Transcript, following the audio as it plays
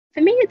For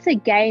me, it's a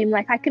game.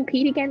 Like, I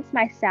compete against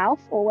myself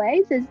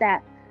always. Is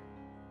that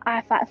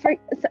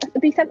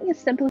it'd be something as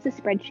simple as a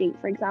spreadsheet,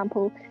 for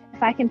example.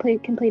 If I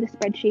complete a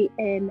spreadsheet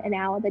in an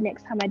hour, the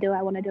next time I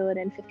want to do it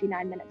in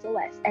 59 minutes or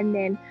less. And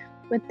then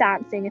with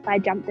dancing, if I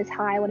jump this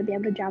high, I want to be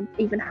able to jump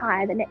even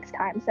higher the next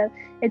time. So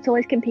it's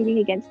always competing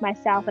against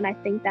myself. And I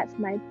think that's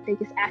my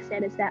biggest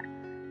asset, is that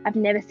I've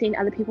never seen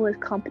other people as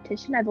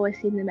competition. I've always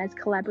seen them as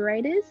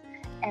collaborators.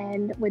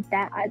 And with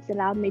that, it's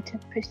allowed me to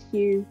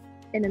pursue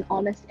in an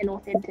honest and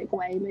authentic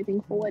way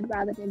moving forward,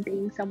 rather than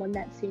being someone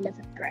that's seen as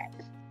a threat.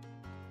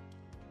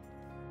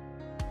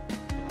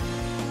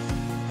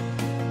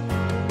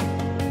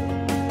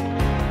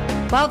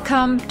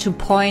 Welcome to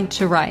Point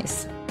to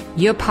Rise,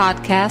 your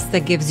podcast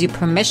that gives you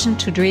permission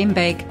to dream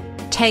big,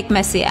 take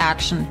messy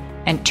action,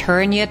 and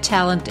turn your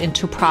talent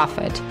into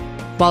profit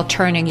while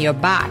turning your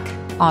back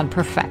on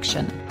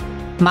perfection.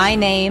 My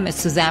name is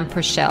Susanne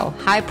Puerschel,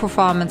 high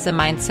performance and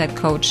mindset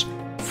coach,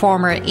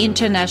 former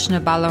international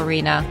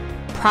ballerina,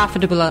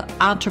 profitable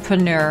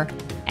entrepreneur,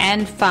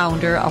 and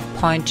founder of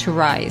Point to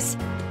Rise,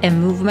 a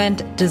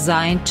movement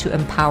designed to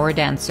empower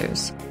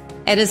dancers.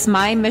 It is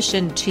my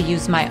mission to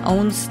use my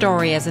own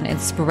story as an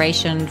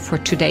inspiration for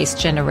today's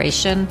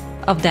generation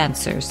of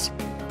dancers.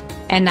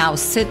 And now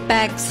sit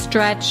back,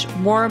 stretch,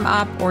 warm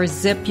up, or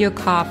sip your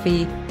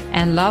coffee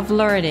and love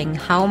learning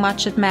how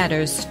much it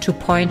matters to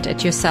point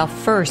at yourself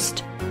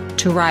first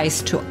to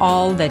rise to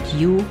all that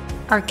you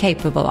are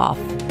capable of.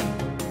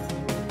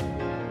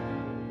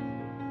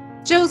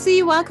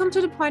 Josie, welcome to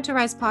the Point to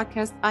Rise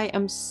podcast. I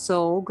am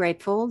so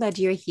grateful that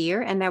you're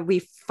here and that we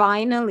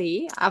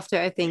finally, after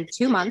I think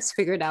 2 months,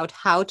 figured out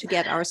how to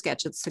get our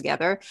schedules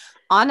together.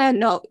 On a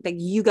note, like,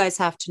 you guys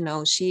have to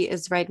know, she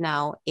is right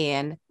now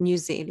in New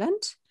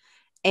Zealand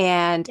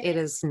and it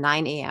is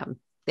 9 a.m.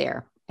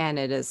 there and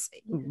it is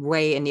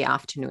way in the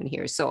afternoon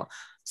here. So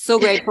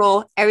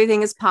grateful.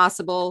 Everything is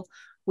possible.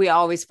 We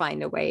always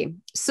find a way.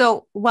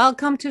 So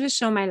welcome to the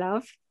show, my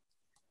love.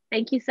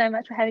 Thank you so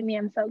much for having me.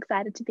 I'm so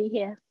excited to be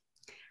here.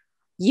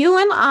 You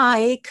and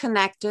I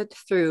connected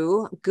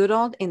through good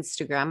old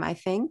Instagram, I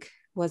think.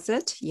 Was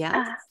it?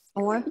 Yes.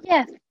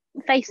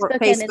 Facebook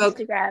and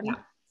Instagram. Yeah,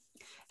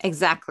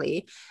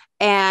 exactly.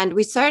 And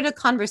we started a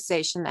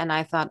conversation and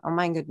I thought, oh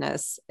my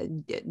goodness,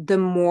 the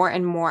more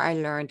and more I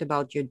learned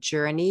about your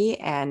journey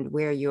and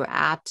where you're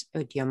at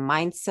with your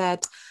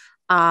mindset,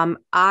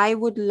 I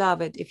would love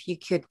it if you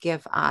could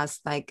give us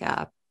like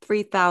a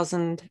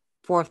 3,000,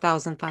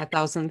 4,000,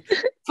 5,000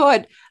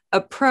 foot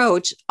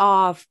approach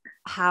of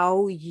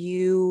how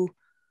you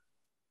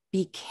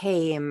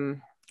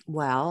became,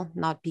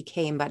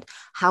 but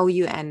how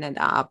you ended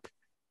up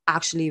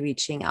actually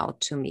reaching out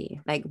to me.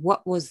 Like,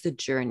 what was the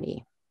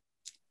journey?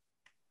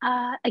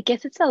 I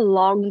guess it's a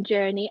long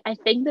journey. I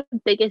think the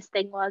biggest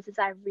thing is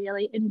I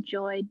really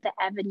enjoyed the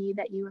avenue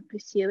that you were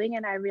pursuing,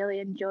 and I really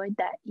enjoyed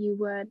that you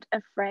weren't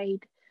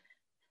afraid.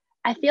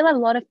 I feel a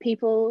lot of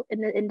people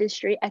in the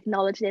industry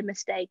acknowledge their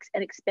mistakes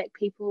and expect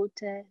people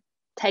to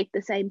take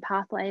the same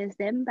pathway as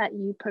them, but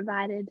you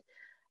provided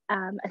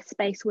a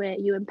space where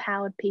you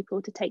empowered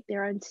people to take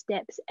their own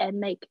steps and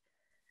make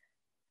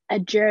a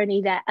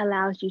journey that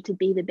allows you to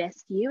be the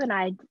best you. And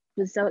I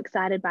was so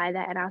excited by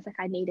that. And I was like,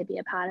 I need to be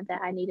a part of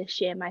that. I need to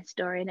share my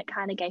story. And it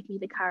kind of gave me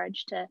the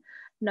courage to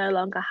no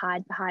longer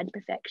hide behind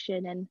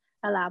perfection and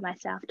allow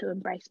myself to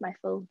embrace my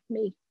full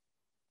me.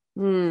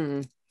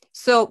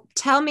 So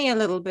tell me a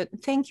little bit.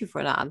 Thank you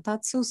for that.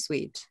 That's so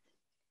sweet.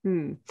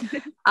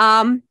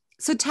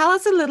 So tell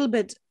us a little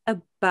bit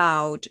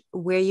about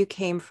where you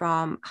came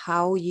from,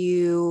 how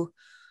you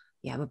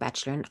have a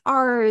bachelor in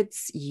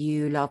arts,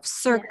 you love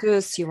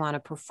circus, you want to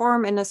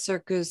perform in a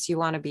circus, you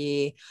want to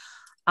be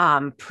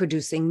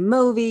producing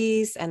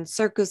movies and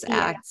circus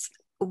acts.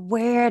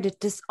 Where did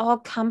this all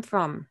come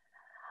from?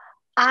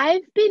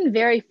 I've been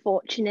very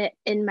fortunate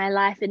in my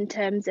life in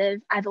terms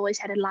of I've always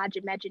had a large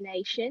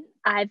imagination.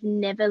 I've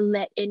never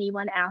let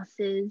anyone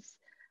else's,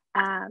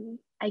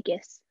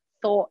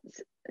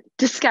 thoughts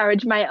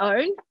discourage my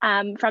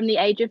own. From the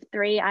age of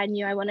 3, I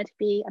knew I wanted to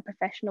be a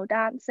professional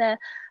dancer,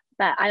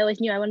 but I always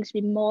knew I wanted to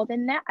be more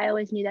than that. I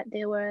always knew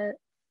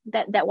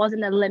that that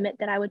wasn't a limit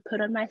that I would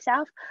put on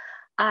myself.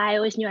 I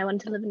always knew I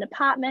wanted to live in an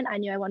apartment. I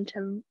knew I wanted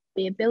to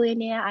be a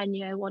billionaire. I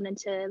knew I wanted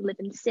to live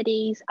in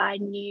cities.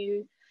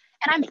 And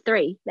I'm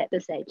 3 at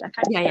this age. Like,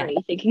 I'm 3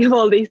 thinking of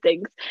all these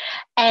things.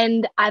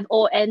 And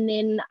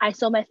then I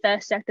saw my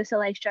first Cirque du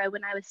Soleil show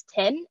when I was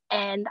 10,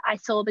 and I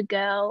saw the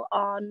girl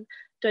on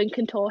doing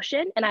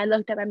contortion, and I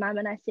looked at my mum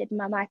and I said,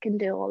 Mum, I can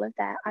do all of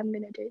that. I'm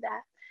going to do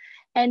that.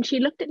 And she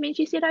looked at me and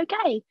she said,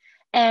 okay.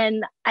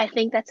 And I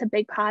think that's a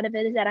big part of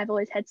it, is that I've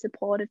always had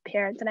supportive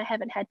parents and I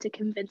haven't had to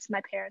convince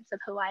my parents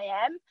of who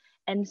I am.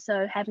 And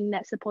so having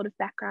that supportive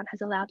background has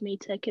allowed me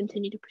to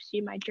continue to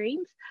pursue my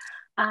dreams.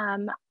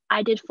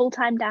 I did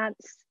full-time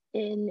dance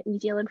in New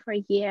Zealand for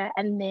a year,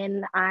 and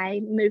then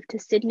I moved to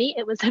Sydney.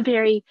 It was a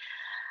very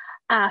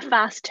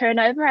fast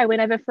turnover. I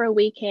went over for a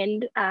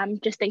weekend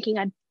just thinking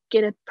I'd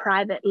get a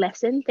private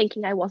lesson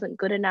thinking I wasn't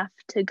good enough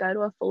to go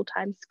to a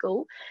full-time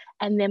school.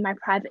 And then my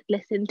private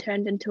lesson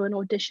turned into an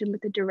audition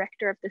with the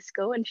director of the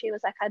school. And she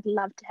was like, I'd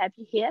love to have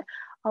you here.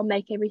 I'll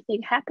make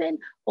everything happen.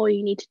 All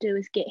you need to do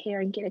is get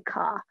here and get a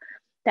car.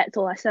 That's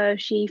all. So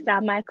she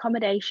found my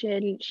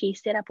accommodation. She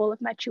set up all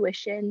of my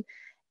tuition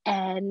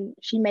and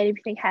she made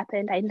everything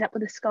happen. I ended up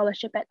with a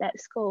scholarship at that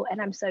school. And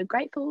I'm so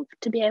grateful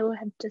to be able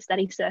to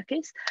study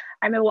circus.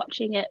 I remember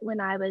watching it when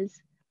I was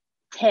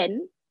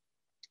 10.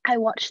 I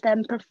watched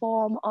them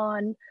perform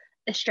on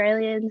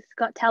Australians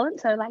Got Talent.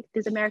 So like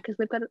there's America's,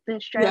 we've got the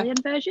Australian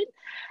version.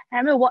 And I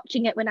remember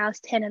watching it when I was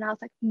 10 and I was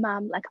like,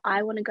 Mum, like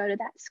I want to go to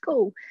that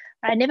school.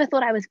 But I never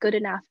thought I was good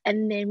enough.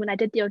 And then when I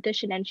did the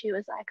audition and she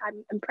was like,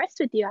 I'm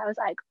impressed with you, I was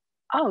like,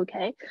 oh,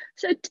 okay.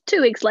 So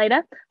 2 weeks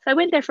later, so I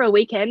went there for a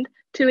weekend.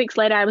 2 weeks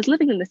later, I was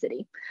living in the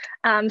city.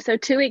 So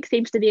 2 weeks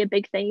seems to be a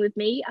big thing with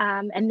me.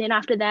 And then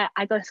after that,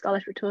 I got a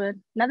scholarship to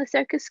another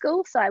circus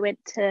school. So I went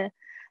to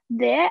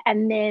there,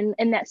 and then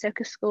in that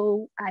circus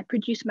school I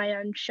produced my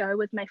own show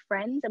with my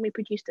friends, and we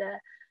produced a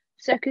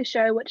circus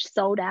show which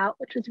sold out,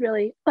 which was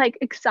really like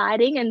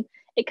exciting, and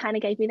it kind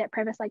of gave me that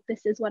preface like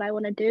this is what I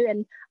want to do.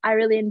 And I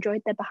really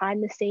enjoyed the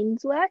behind the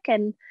scenes work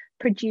and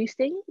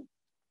producing,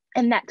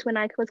 and that's when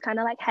I was kind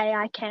of like, hey,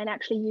 I can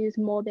actually use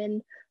more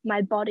than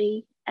my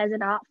body as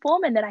an art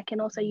form, and that I can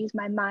also use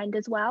my mind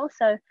as well.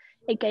 So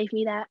it gave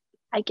me that,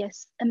 I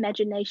guess,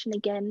 imagination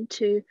again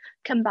to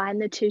combine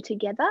the two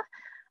together.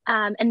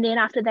 And then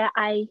after that,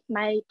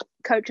 my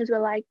coaches were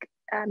like,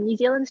 New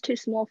Zealand's too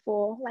small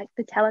for like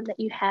the talent that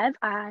you have.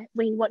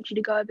 We want you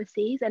to go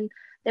overseas, and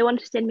they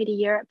wanted to send me to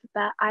Europe,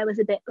 but I was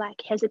a bit like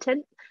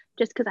hesitant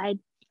just because I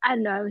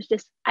don't know, it was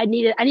just I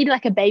needed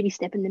like a baby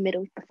step in the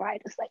middle before I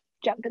just like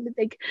jumped in the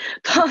big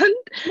pond.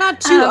 Not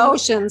two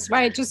oceans,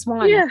 right? Just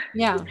one.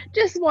 Yeah.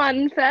 Just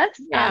one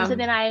first. Yeah. So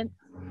then I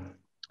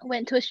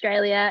went to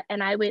Australia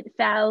and I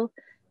fell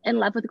in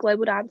love with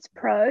Global Dance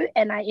Pro,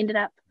 and I ended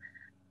up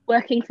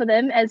working for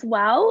them as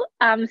well.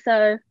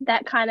 So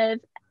that kind of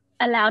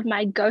allowed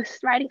my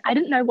ghostwriting. I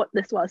didn't know what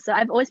this was. So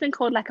I've always been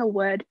called like a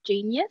word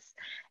genius.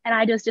 And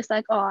I was just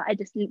like,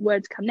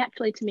 words come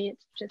naturally to me.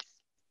 It's just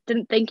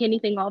didn't think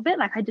anything of it.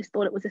 Like I just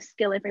thought it was a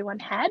skill everyone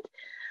had.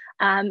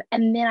 And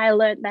then I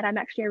learned that I'm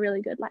actually a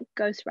really good like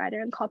ghostwriter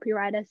and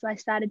copywriter. So I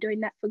started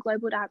doing that for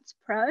Global Dance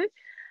Pro.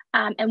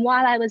 And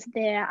while I was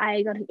there,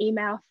 I got an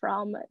email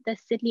from the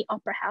Sydney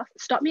Opera House.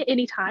 Stop me at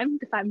any time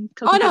if I'm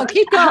talking. Oh no,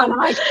 keep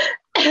going.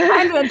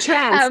 I'm in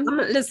trance. I'm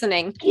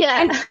listening.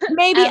 Yeah. And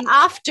maybe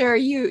after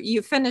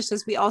you finish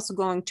this, we also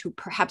going to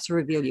perhaps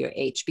reveal your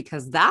age,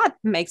 because that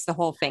makes the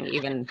whole thing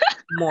even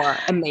more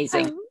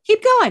amazing.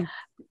 Keep going.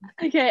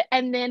 Okay.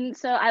 And then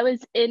so I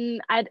was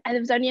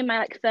only in my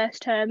like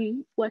first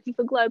term working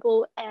for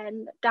Global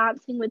and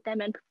dancing with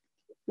them and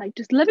like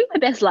just living my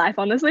best life,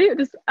 honestly.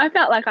 I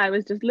felt like I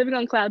was just living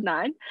on cloud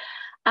nine.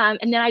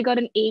 And then I got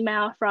an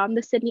email from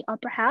the Sydney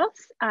Opera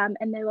House, and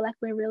they were like,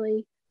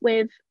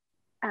 we've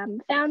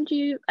found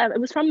you.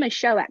 It was from my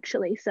show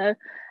actually. So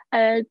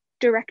a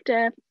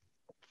director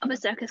of a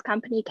circus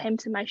company came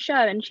to my show,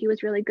 and she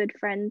was really good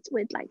friends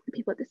with like the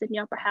people at the Sydney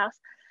Opera House,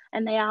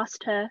 and they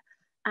asked her,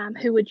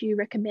 who would you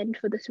recommend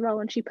for this role?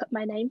 And she put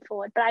my name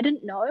forward, but I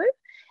didn't know.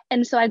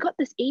 And so I got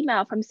this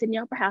email from Sydney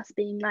Opera House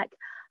being like,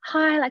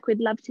 hi, like we'd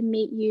love to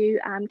meet you.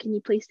 Can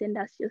you please send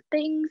us your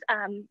things?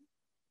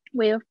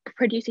 We're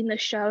producing the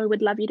show.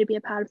 We'd love you to be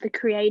a part of the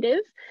creative.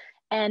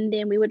 And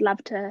then we would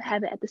love to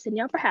have it at the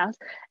Sydney Opera House.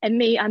 And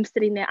me, I'm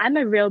sitting there. I'm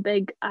a real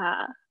big,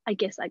 I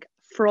guess, like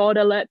fraud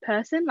alert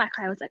person. Like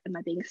I was like, am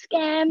I being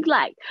scammed?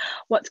 Like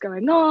what's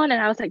going on?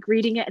 And I was like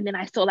reading it. And then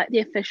I saw like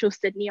the official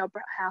Sydney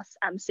Opera House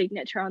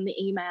signature on the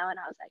email. And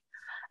I was like,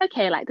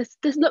 okay, like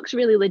this looks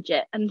really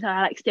legit. And so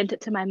I like sent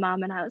it to my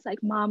mum and I was like,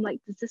 Mom, like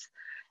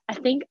I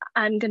think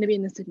I'm going to be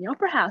in the Sydney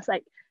Opera House.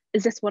 Like,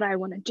 is this what I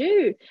want to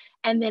do?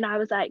 And then I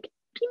was like,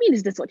 what do you mean,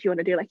 is this what you want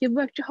to do? Like, you've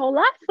worked your whole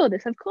life for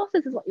this. Of course,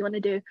 this is what you want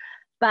to do.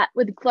 But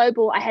with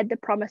Global, I had the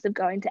promise of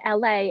going to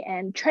LA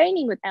and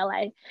training with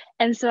LA.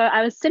 And so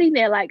I was sitting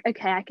there like,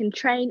 okay, I can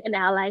train in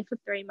LA for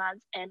 3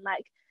 months and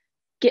like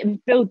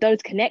build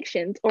those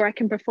connections, or I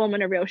can perform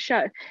on a real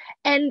show.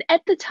 And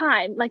at the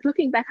time, like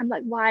looking back, I'm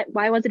like,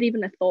 why was it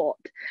even a thought?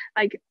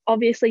 Like,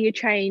 obviously you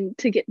train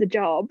to get the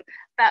job,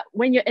 but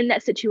when you're in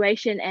that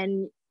situation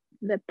and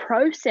the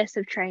process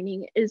of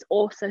training is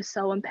also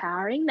so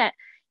empowering that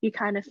you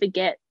kind of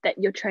forget that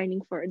you're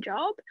training for a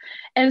job.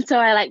 And so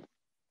I like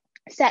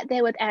sat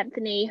there with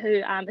Anthony,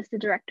 who is the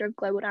director of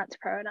Global Dance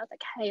Pro, and I was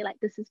like, hey,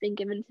 like this has been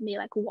given to me,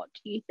 like what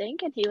do you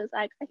think? And he was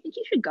like, I think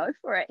you should go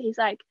for it. He's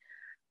like,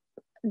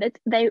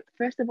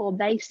 first of all,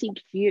 they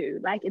seeked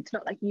you. Like it's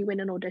not like you went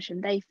an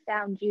audition, they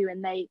found you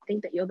and they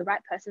think that you're the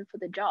right person for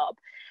the job.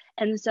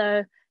 And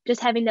so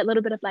just having that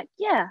little bit of like,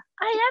 yeah,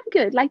 I am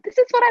good, like this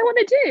is what I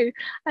want to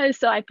do.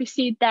 So I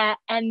pursued that,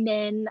 and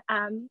then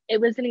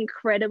it was an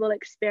incredible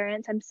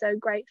experience. I'm so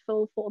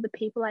grateful for the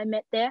people I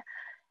met there.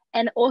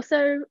 And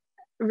also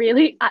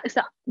really,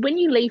 so when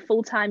you leave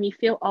full-time you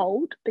feel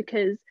old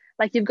because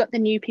like you've got the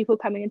new people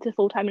coming into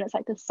full-time and it's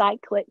like the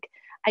cyclic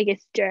I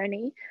guess,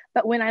 journey.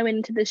 But when I went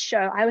into this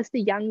show, I was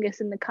the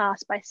youngest in the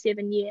cast by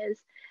 7 years.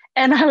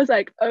 And I was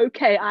like,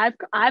 okay,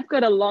 I've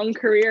got a long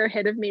career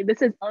ahead of me.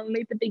 This is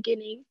only the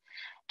beginning.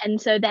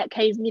 And so that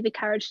gave me the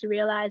courage to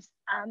realize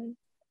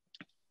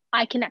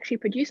I can actually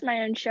produce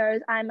my own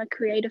shows. I'm a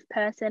creative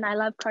person. I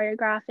love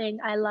choreographing.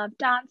 I love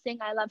dancing.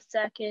 I love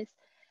circus.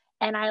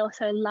 And I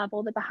also love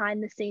all the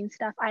behind the scenes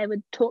stuff. I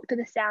would talk to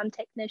the sound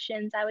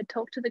technicians. I would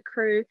talk to the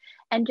crew,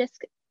 and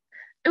just,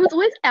 it was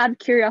always out of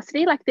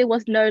curiosity. Like there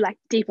was no like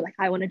deeper, like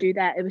I want to do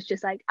that. It was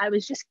just like, I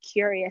was just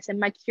curious. And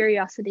my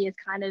curiosity is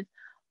kind of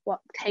what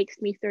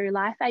takes me through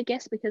life, I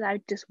guess, because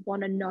I just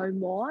want to know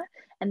more.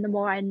 And the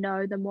more I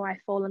know, the more I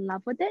fall in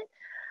love with it.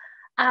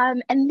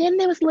 And then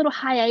there was a little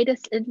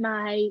hiatus in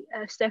my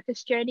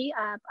circus journey.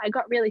 I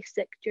got really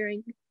sick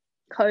during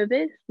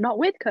COVID, not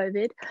with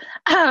COVID,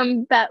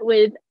 but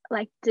with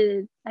like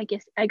I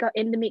guess I got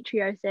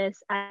endometriosis.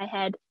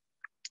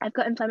 I've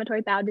got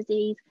inflammatory bowel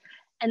disease.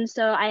 And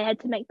so I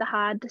had to make the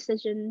hard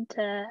decision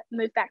to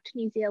move back to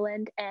New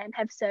Zealand and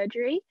have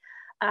surgery.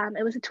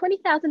 It was a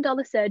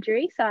 $20,000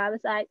 surgery. So I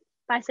was like,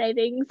 my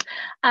savings,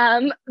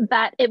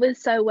 but it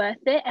was so worth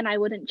it, and I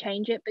wouldn't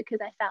change it because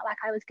I felt like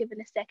I was given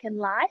a second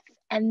life.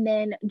 And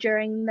then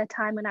during the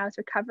time when I was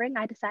recovering,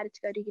 I decided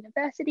to go to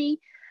university.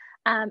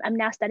 I'm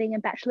now studying a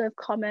Bachelor of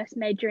Commerce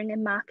majoring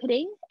in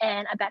marketing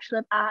and a Bachelor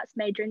of Arts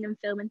majoring in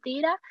film and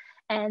theatre,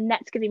 and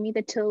that's giving me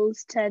the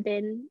tools to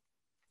then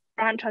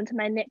branch onto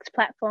my next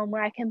platform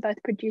where I can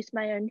both produce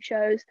my own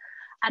shows.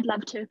 I'd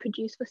love to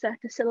produce for Cirque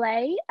du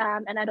Soleil,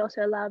 and I'd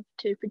also love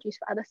to produce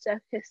for other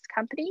circus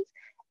companies,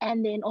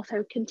 and then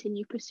also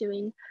continue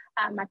pursuing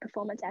my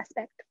performance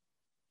aspect.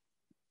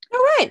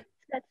 All right.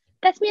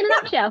 That's me in a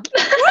nutshell.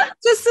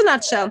 Just a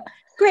nutshell.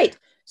 Great.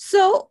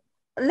 So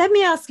let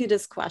me ask you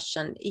this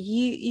question.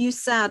 You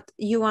said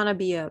you want to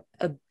be a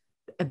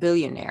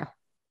billionaire.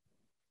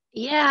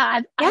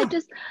 Yeah, I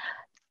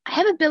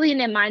have a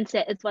billionaire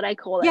mindset is what I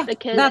call it. Yeah,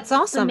 because that's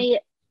awesome. For me,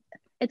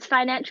 it's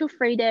financial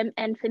freedom.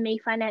 And for me,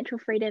 financial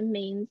freedom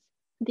means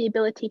the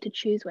ability to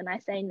choose when I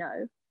say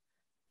no.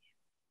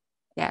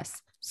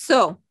 Yes.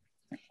 So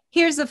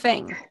here's the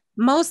thing.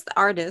 Most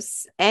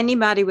artists,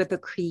 anybody with a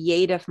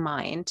creative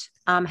mind,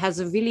 has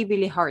a really,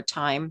 really hard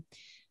time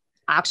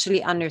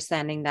actually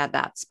understanding that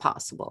that's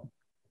possible.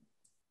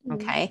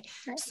 Okay.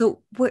 Right.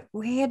 So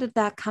where did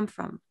that come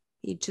from?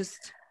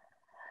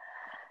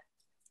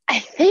 I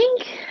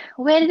think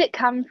where did it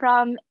come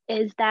from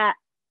is that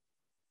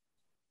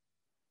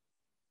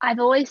I've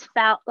always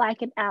felt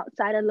like an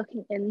outsider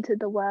looking into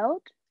the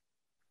world.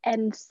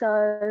 And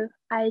so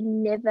I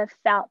never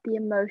felt the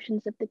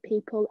emotions of the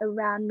people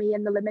around me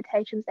and the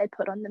limitations they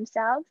put on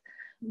themselves.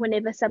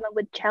 Whenever someone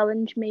would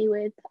challenge me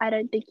with, I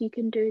don't think you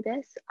can do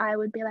this, I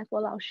would be like,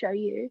 well, I'll show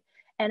you.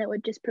 And it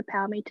would just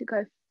propel me to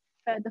go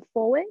further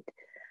forward.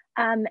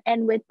 And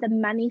with the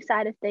money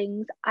side of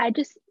things, I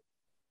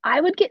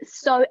would get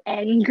so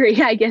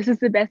angry, I guess is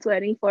the best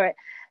wording for it,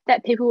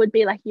 that people would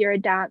be like, you're a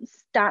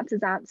dancers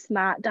aren't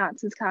smart,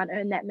 dancers can't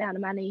earn that amount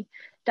of money,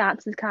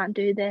 dancers can't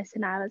do this.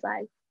 And I was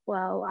like,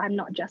 well, I'm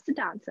not just a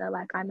dancer,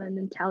 like I'm an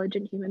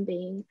intelligent human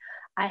being.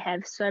 I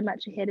have so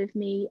much ahead of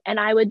me. And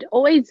I would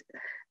always,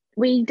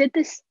 we did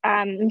this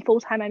in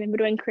full time. I remember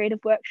doing creative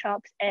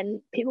workshops,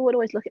 and people would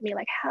always look at me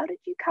like, how did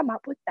you come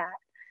up with that?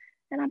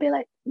 And I'd be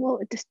like, well,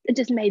 it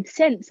just made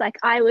sense. Like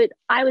I would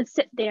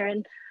sit there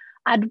and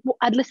I'd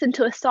listen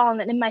to a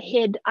song, and in my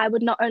head, I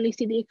would not only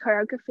see the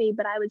choreography,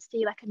 but I would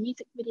see like a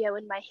music video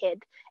in my head.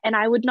 And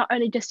I would not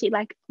only just see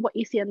like what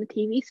you see on the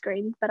TV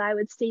screen, but I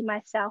would see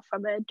myself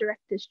from a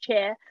director's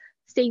chair,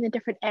 seeing the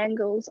different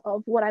angles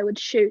of what I would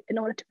shoot in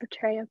order to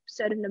portray a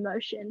certain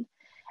emotion.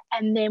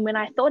 And then when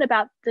I thought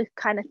about the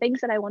kind of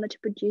things that I wanted to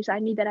produce, I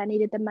knew that I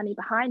needed the money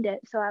behind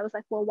it. So I was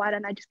like, well, why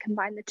don't I just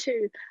combine the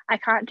two? I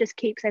can't just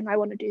keep saying, I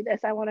want to do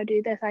this, I want to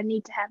do this. I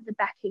need to have the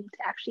backing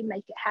to actually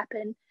make it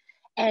happen.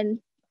 And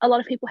a lot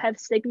of people have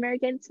stigma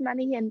against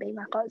money and being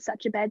like, oh, it's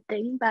such a bad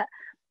thing,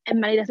 and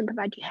money doesn't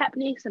provide you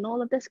happiness and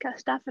all of this kind of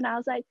stuff. And I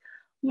was like,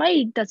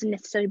 money doesn't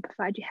necessarily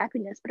provide you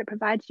happiness, but it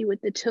provides you with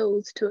the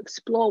tools to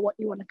explore what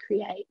you want to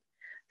create.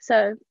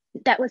 So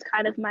that was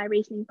kind of my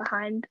reasoning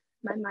behind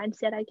my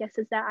mindset, I guess,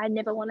 is that I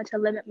never wanted to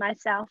limit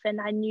myself,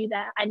 and I knew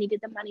that I needed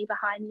the money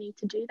behind me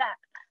to do that.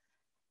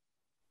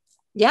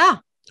 Yeah.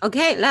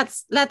 Okay,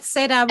 let's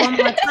say that one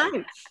more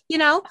time.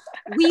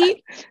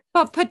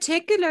 But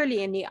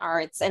particularly in the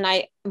arts, and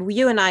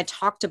you and I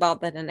talked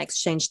about that and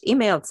exchanged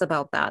emails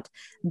about that.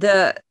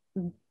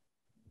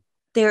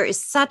 There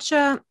is such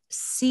a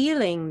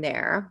ceiling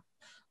there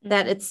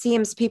that it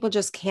seems people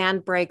just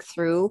can't break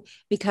through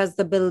because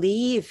the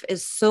belief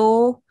is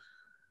so,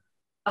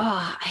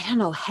 I don't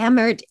know,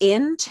 hammered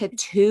in,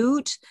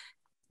 tattooed,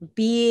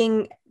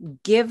 being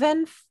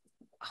given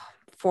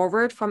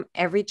forward from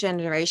every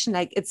generation.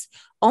 Like it's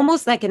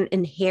almost like an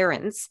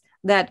inherence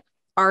that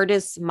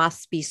artists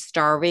must be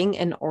starving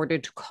in order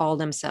to call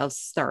themselves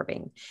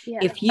starving. Yeah,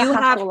 if you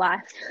have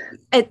life.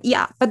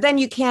 But then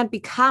you can't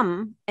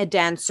become a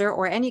dancer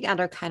or any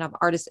other kind of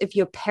artist if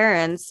your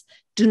parents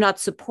do not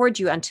support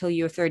you until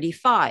you're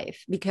 35,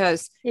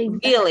 because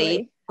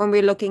really when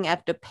we're looking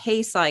at the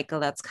pay cycle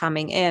that's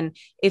coming in,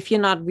 if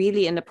you're not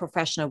really in the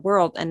professional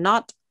world, and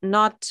not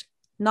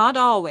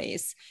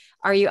always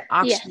are you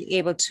actually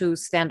able to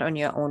stand on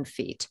your own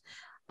feet.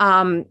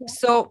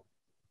 So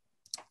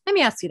let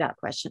me ask you that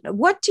question.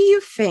 What do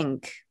you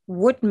think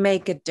would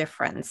make a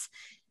difference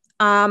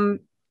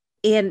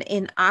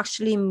in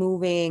actually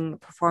moving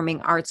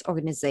performing arts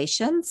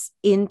organizations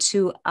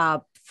into a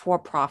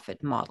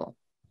for-profit model?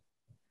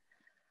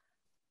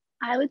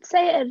 I would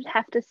say it'd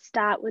have to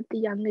start with the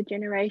younger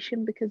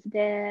generation, because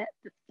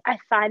I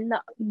find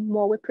that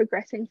more we're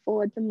progressing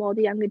forward, the more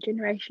the younger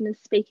generation is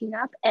speaking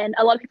up. And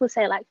a lot of people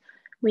say, like,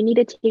 we need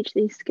to teach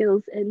these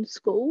skills in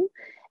school.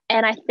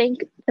 And I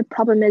think the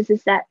problem is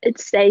that it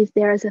stays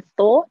there as a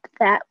thought,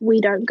 that we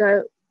don't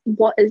go,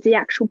 what is the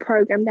actual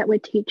program that we're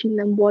teaching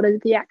them? What are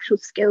the actual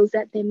skills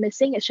that they're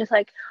missing? It's just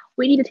like,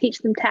 we need to teach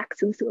them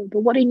tax in school,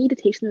 but what do you need to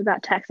teach them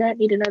about tax? They don't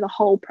need to know the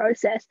whole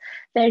process.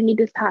 They need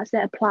the parts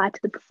that apply to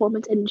the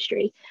performance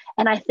industry.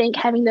 And I think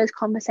having those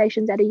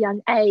conversations at a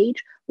young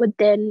age would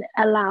then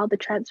allow the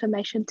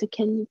transformation to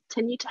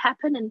continue to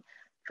happen and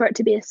for it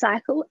to be a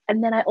cycle.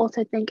 And then I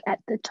also think at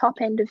the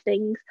top end of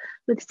things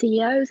with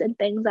CEOs and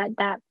things like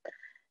that,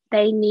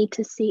 they need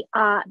to see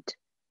art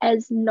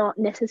as not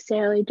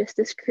necessarily just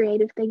this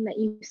creative thing that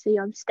you see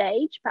on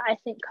stage. But I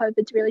think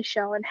COVID's really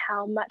shown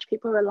how much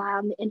people rely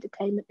on the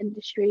entertainment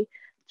industry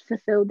to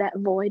fulfill that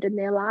void in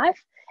their life,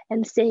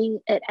 and seeing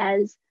it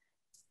as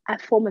a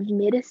form of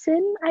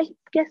medicine, I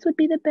guess would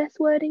be the best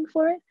wording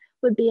for it,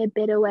 would be a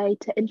better way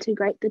to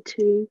integrate the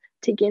two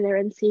together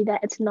and see that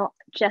it's not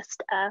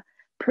just a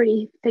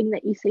pretty thing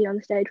that you see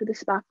on stage with a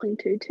sparkling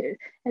tutu.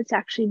 It's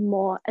actually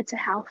it's a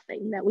health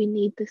thing, that we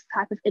need this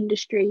type of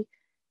industry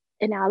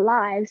in our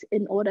lives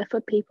in order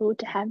for people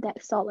to have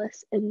that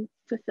solace and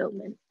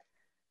fulfillment.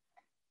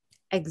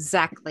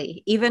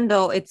 Exactly. Even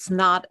though it's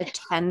not a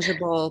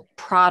tangible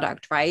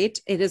product, right?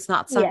 It is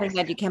not something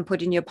that you can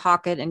put in your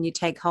pocket and you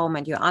take home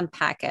and you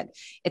unpack it.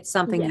 It's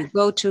something you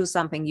go to,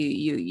 something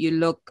you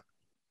look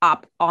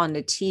up on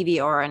the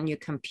TV or on your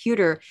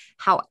computer.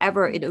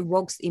 However, it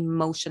evokes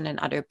emotion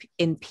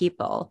in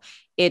people.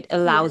 It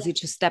allows you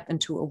to step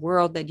into a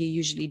world that you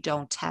usually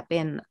don't tap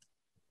in.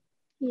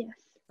 Yes.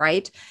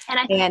 Right.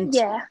 And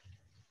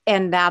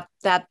that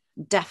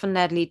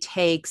definitely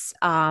takes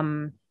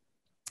I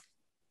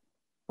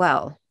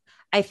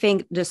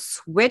think the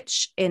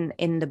switch in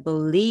the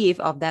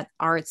belief of that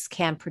arts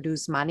can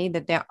produce money,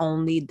 that they're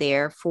only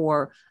there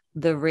for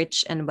the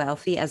rich and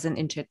wealthy as an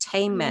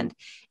entertainment,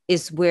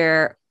 is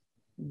where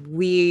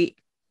we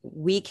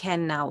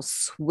can now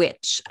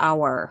switch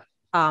our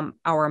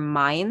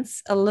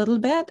minds a little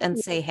bit and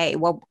say, hey,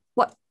 well,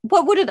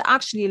 what would it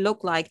actually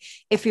look like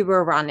if we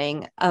were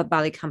running a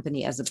ballet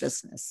company as a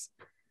business?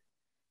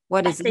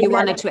 What is it? You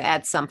wanted to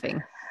add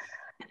something.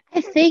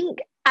 I think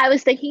I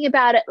was thinking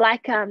about it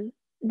like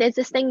there's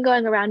this thing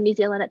going around New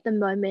Zealand at the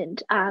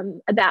moment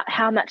about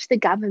how much the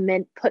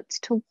government puts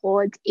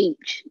towards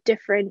each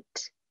different,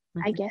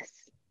 I guess,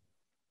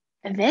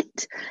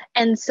 event.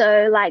 And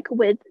so like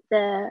with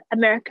the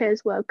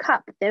America's World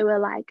Cup, there were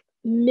like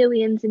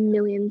millions and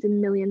millions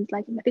and millions,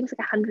 like I think it's like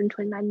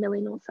 129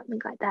 million or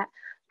something like that,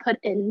 put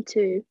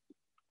into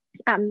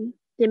the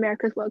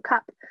America's World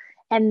Cup.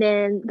 And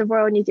then the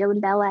Royal New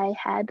Zealand Ballet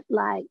had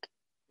like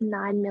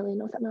 9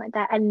 million or something like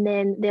that. And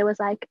then there was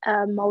like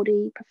a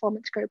Māori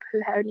performance group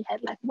who only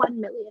had like 1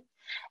 million.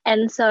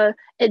 And so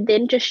it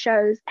then just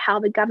shows how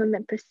the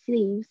government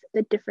perceives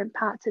the different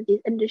parts of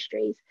these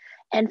industries.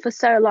 And for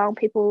so long,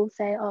 people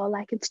say, oh,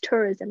 like it's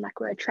tourism, like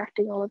we're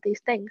attracting all of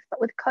these things.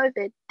 But with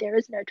COVID, there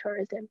is no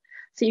tourism.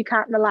 So you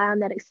can't rely on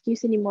that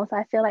excuse anymore. So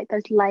I feel like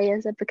those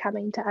layers are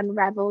becoming to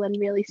unravel and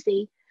really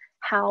see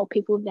how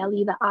people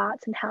value the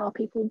arts and how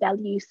people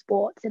value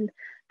sports and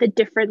the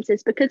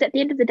differences. Because at the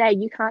end of the day,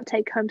 you can't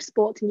take home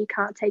sports and you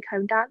can't take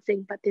home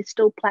dancing, but there's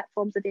still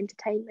platforms of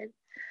entertainment.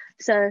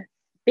 So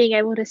being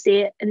able to see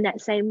it in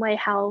that same way,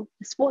 how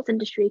the sports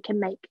industry can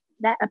make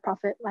that a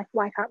profit, like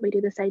why can't we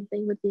do the same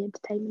thing with the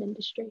entertainment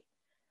industry?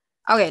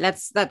 Okay,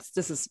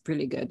 this is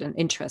really good and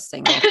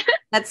interesting.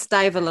 Let's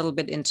dive a little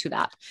bit into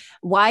that.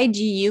 Why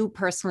do you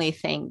personally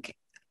think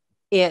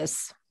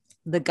is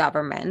the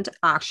government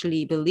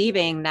actually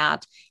believing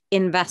that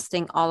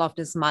investing all of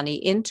this money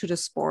into the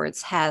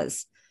sports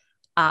has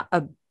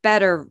a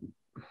better,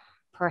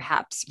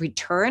 perhaps,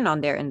 return on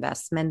their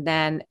investment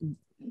than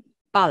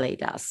ballet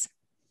does?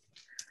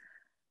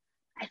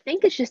 I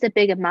think it's just a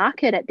bigger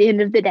market at the end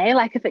of the day.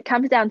 Like if it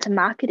comes down to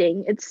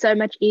marketing, it's so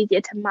much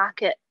easier to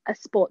market a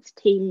sports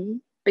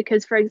team.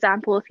 Because, for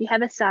example, if you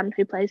have a son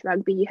who plays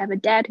rugby, you have a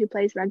dad who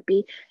plays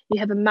rugby,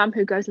 you have a mum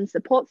who goes and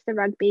supports the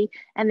rugby,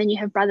 and then you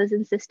have brothers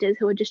and sisters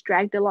who are just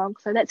dragged along.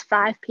 So that's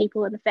 5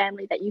 people in a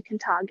family that you can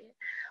target.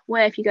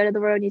 Where if you go to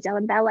the Royal New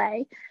Zealand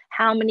Ballet,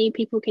 how many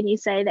people can you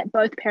say that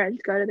both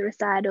parents go to the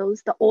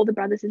recitals, that all the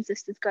brothers and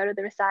sisters go to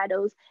the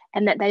recitals,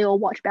 and that they all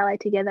watch ballet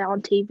together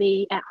on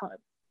TV at home?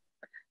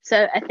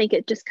 So I think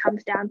it just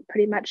comes down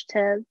pretty much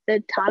to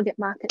the target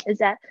market, is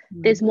that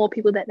there's more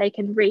people that they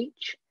can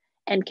reach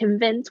and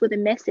convince with a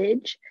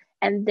message,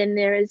 and then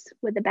there is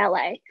with the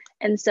ballet.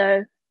 And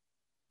so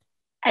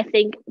I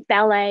think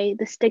ballet,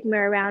 the stigma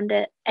around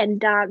it, and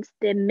dance,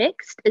 they're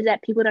mixed, is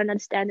that people don't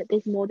understand that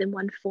there's more than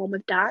one form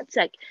of dance.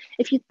 Like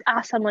if you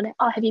ask someone,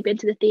 oh, have you been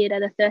to the theatre?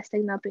 The first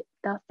thing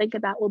they'll think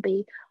about will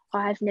be, oh,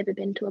 I've never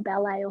been to a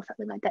ballet or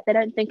something like that. They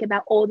don't think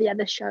about all the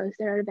other shows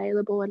that are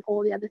available and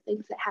all the other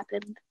things that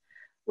happened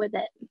with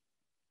it.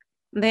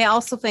 They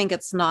also think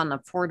it's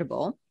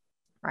non-affordable,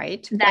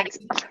 right? That's,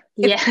 like,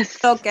 yes.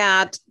 If you look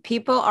at,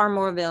 people are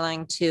more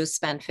willing to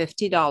spend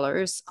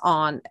 $50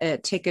 on a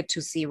ticket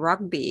to see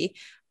rugby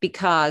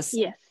because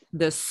yes.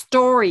 the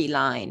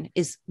storyline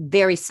is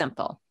very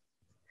simple.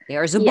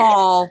 There's a Yes.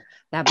 ball,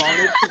 that ball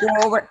needs to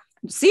go over.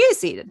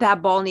 Seriously,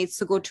 that ball needs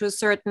to go to a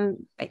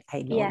certain,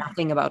 I know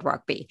nothing about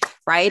rugby,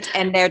 right?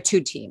 And there are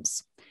two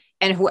teams.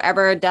 And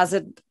whoever does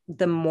it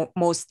the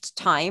most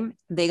time,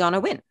 they're going to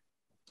win.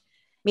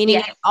 Meaning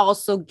it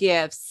also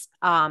gives,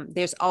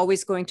 there's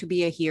always going to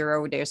be a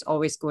hero. There's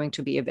always going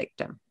to be a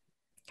victim.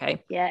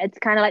 Okay. Yeah, it's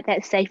kind of like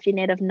that safety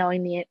net of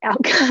knowing the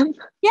outcome.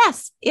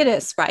 Yes, it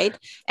is, right?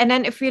 And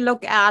then if we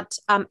look at,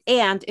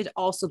 and it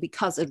also,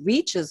 because it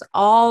reaches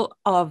all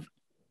of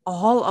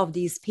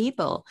these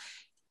people,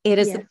 it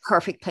is the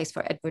perfect place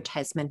for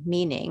advertisement,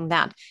 meaning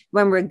that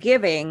when we're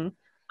giving,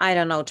 I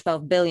don't know,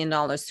 $12 billion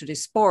to the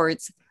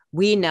sports,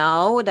 we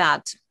know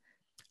that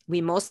we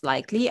most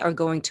likely are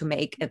going to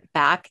make it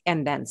back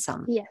and then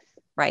some. Yes.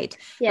 Right.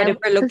 Yeah. But if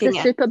we're looking at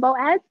the Super Bowl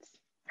ads,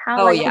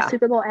 the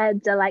Super Bowl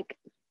ads are like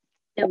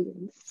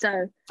billions.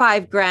 So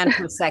 $5,000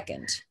 per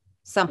second,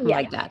 something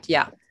like that.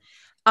 Yeah.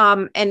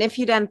 And if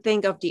you then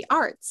think of the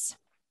arts,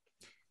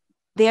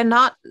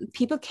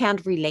 people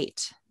can't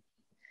relate.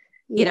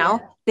 You know,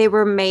 they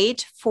were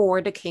made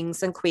for the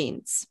kings and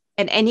queens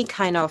and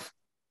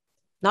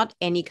not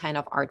any kind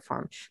of art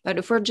form, but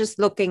if we're just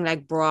looking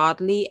like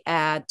broadly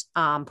at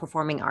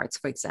performing arts,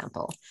 for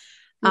example,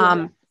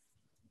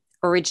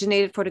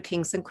 originated for the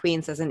kings and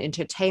queens as an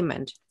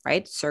entertainment,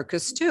 right?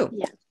 Circus too.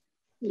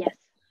 Yes.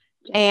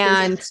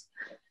 And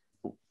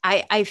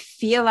I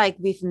feel like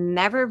we've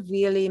never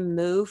really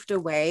moved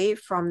away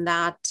from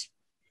that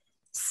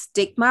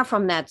stigma,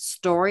 from that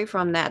story,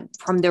 from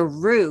the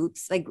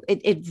roots. Like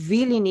it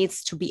really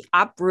needs to be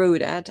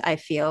uprooted. I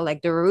feel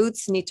like the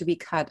roots need to be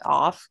cut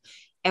off.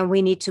 And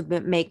we need to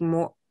make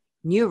more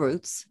new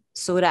roots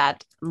so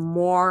that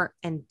more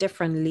and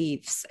different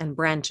leaves and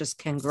branches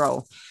can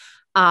grow.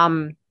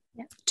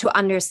 To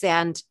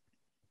understand,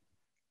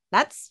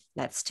 let's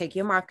take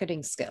your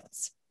marketing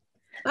skills.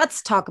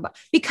 Let's talk about,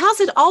 because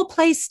it all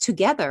plays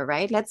together,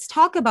 right? Let's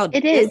talk about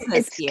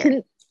business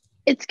here.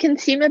 It's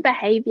consumer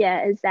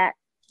behavior, is that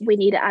we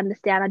need to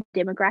understand our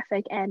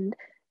demographic. And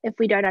if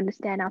we don't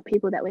understand our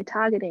people that we're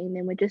targeting,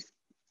 then we're just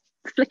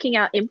flicking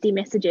out empty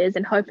messages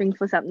and hoping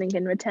for something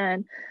in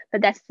return.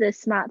 But that's the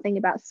smart thing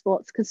about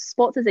sports, because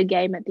sports is a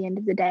game at the end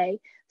of the day.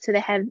 So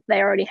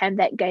they already have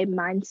that game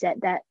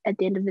mindset that at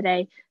the end of the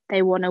day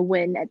they want to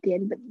win at the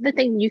end. But the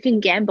thing, you can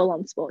gamble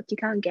on sports, you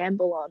can't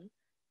gamble on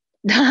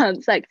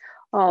dance. Like,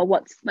 oh,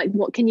 what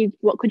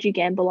could you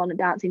gamble on a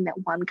dancing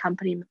that one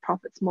company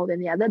profits more than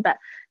the other? But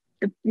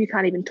you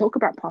can't even talk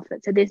about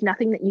profit. So there's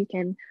nothing that you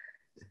can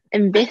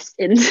invest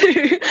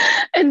into.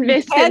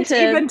 Can't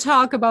even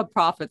talk about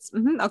profits.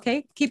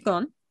 Okay, keep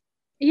going.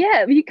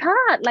 Yeah, you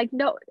can't. Like,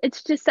 no,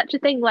 it's just such a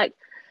thing. Like,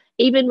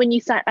 even when you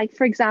sign, like,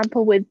 for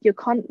example, with your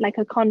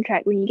a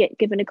contract, when you get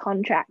given a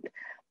contract,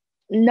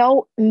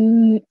 no,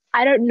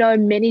 I don't know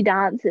many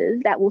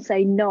dancers that will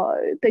say no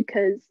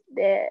because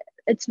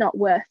it's not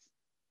worth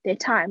their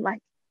time. Like,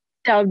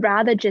 they'll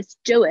rather just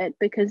do it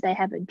because they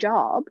have a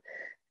job,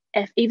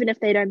 even if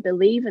they don't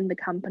believe in the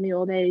company,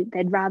 or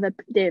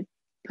they're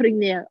putting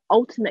their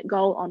ultimate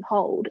goal on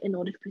hold in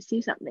order to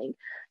pursue something,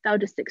 they'll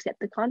just accept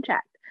the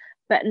contract.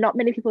 But not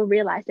many people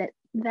realize that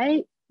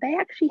they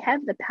actually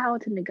have the power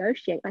to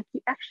negotiate. Like,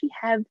 you actually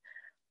have,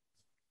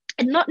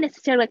 and not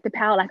necessarily like the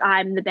power, like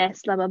I'm the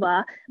best, blah, blah,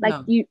 blah.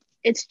 Like, no.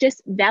 It's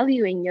just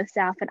valuing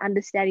yourself and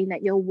understanding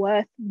that you're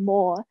worth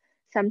more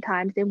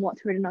sometimes than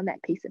what's written on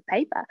that piece of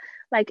paper.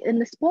 Like in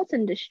the sports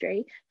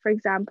industry, for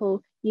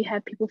example, you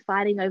have people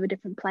fighting over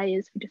different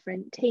players for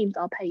different teams.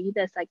 I'll pay you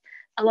this. Like,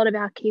 a lot of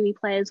our Kiwi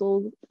players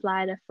all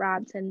fly to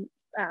France and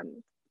I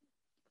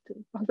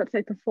was about to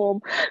say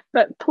perform,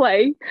 but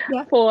play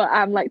for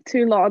like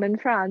Toulon in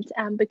France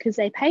because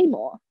they pay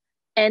more.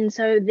 And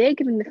so they're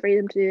given the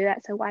freedom to do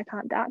that. So why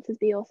can't dancers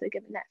be also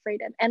given that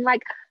freedom? And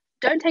like,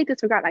 don't take this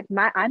for granted.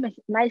 Like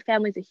my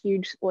family's a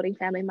huge sporting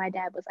family. My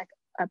dad was like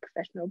a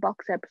professional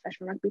boxer,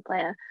 professional rugby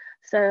player.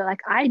 So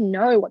like, I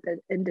know what the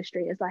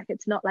industry is like.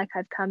 It's not like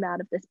I've come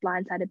out of this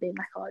blind side of being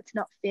like, oh, it's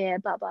not fair,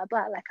 blah, blah,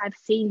 blah. Like, I've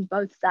seen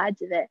both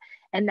sides of it.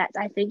 And that's,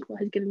 I think,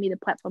 what has given me the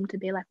platform to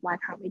be like, why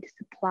can't we just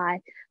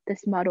apply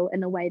this model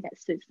in a way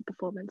that suits the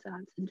performance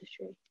arts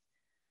industry?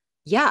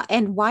 Yeah.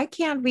 And why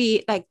can't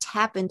we like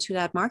tap into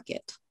that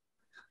market?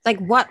 Like,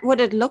 what would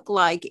it look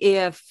like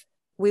if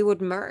we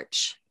would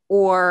merge?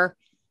 Or,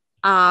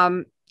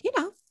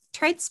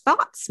 trade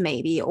spots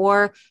maybe,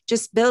 or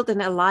just build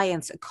an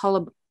alliance, a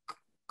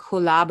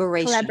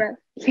collaboration.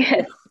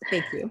 Yes.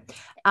 Thank you.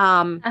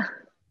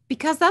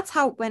 Because that's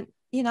how, when,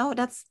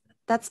 that's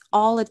that's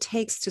all it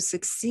takes to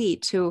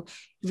succeed, to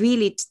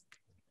really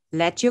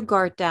let your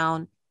guard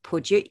down,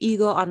 put your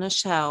ego on a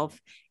shelf,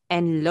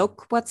 and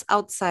look what's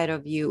outside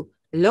of you.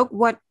 Look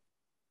what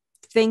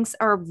things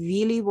are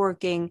really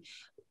working,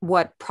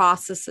 what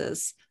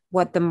processes,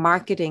 what the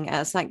marketing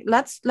is. Like,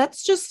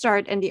 let's just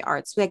start in the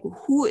arts. Like,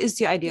 who is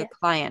your ideal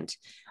client?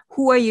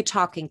 Who are you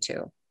talking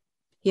to?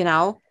 You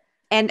know,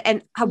 and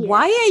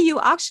why are you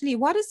actually,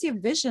 what is your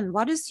vision?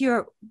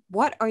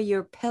 What are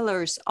your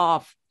pillars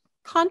of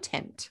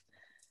content?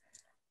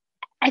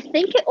 I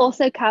think it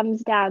also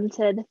comes down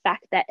to the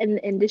fact that in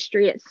the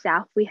industry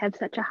itself, we have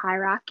such a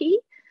hierarchy.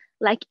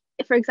 Like,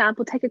 for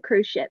example, take a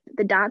cruise ship.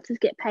 The dancers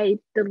get paid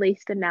the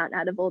least amount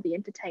out of all the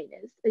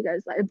entertainers. It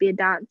goes like, it'd be a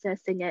dancer,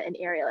 singer, and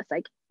aerialist.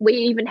 Like, we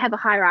even have a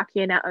hierarchy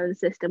in our own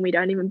system. We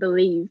don't even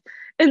believe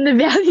in the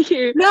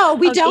value. No,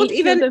 we don't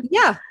even.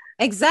 Yeah,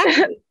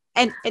 exactly.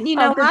 And you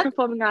know what?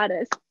 Performing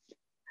artists.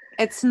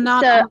 It's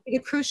not only the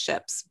cruise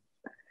ships.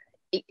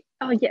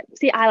 Oh yeah.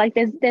 See, I like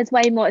there's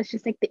way more. It's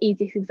just like the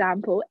easiest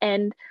example.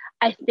 And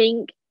I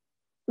think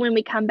when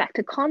we come back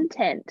to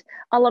content,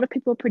 a lot of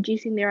people are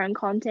producing their own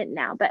content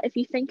now. But if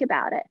you think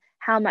about it,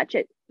 how much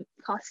it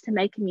costs to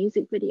make a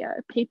music video,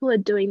 people are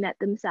doing that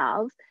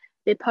themselves.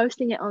 They're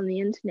posting it on the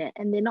internet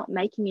and they're not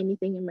making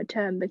anything in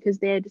return because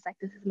they're just like,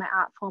 this is my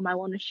art form. I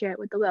want to share it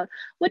with the world,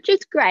 which is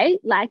great.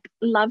 Like,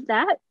 love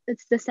that.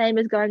 It's the same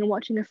as going and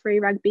watching a free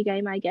rugby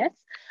game, I guess.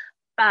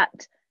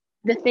 But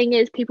the thing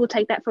is, people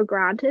take that for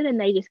granted and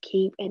they just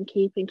keep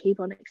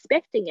on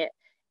expecting it.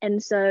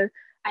 And so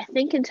I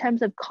think in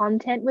terms of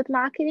content with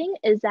marketing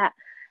is that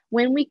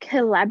when we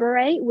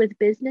collaborate with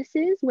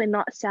businesses, we're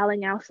not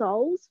selling our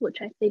souls, which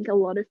I think a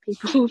lot of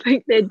people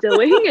think they're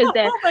doing. Is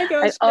that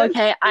like,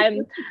 okay,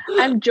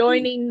 I'm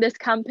joining this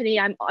company,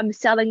 I'm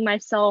selling my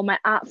soul, my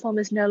art form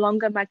is no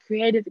longer my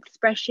creative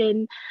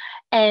expression.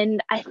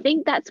 And I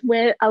think that's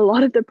where a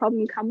lot of the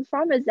problem comes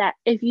from, is that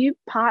if you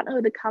partner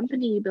with a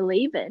company you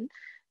believe in,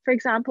 for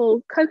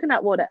example,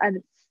 coconut water,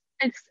 and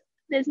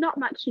there's not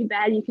much too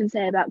bad you can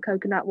say about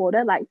coconut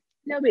water. Like,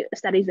 there'll be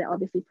studies that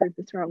obviously prove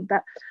this wrong,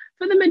 but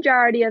for the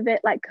majority of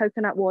it, like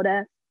coconut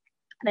water,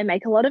 they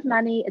make a lot of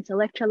money. It's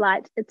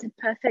electrolytes. It's a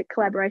perfect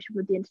collaboration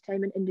with the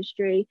entertainment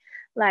industry.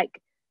 Like,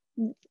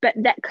 but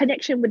that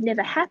connection would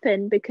never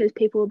happen because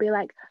people will be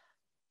like,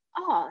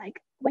 oh,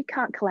 like, we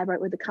can't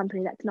collaborate with a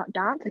company that's not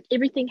dance. Like,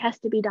 everything has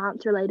to be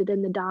dance related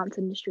in the dance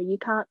industry. You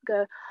can't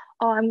go,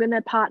 oh, I'm going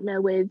to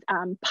partner with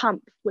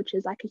Pump, which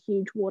is like a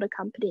huge water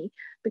company,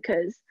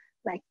 because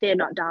like they're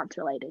not dance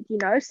related, you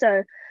know?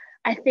 So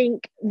I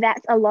think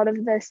that's a lot of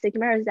the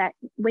stigma, is that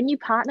when you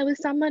partner with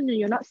someone,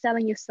 you're not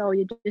selling your soul,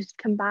 you're just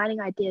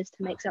combining ideas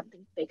to make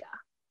something bigger.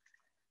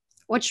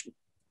 Which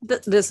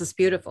this is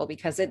beautiful,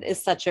 because it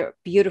is such a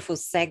beautiful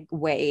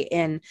segue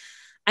in,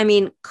 I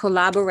mean,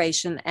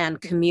 collaboration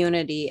and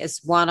community is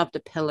one of the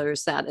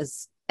pillars that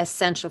is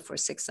essential for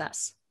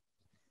success.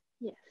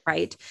 Yes.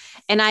 Right.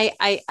 And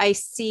I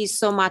see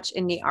so much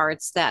in the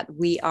arts that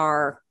we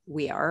are,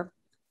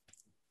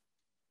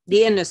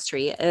 the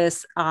industry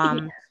is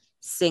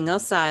single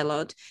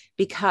siloed,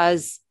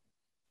 because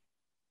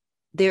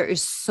there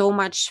is so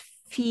much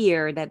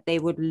fear that they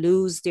would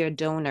lose their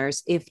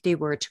donors if they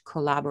were to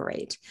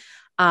collaborate.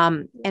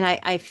 And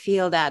I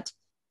feel that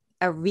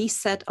a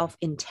reset of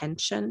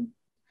intention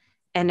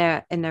and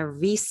a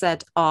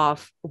reset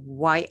of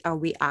why are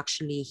we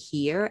actually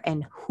here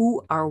and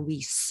who are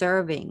we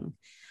serving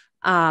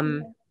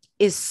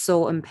is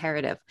so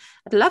imperative.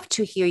 I'd love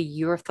to hear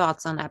your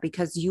thoughts on that,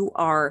 because you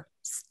are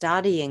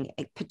studying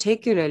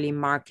particularly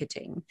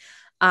marketing.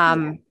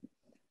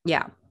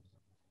 Yeah.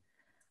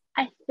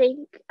 I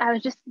think I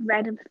was just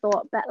random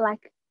thought, but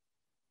like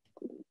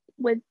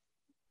with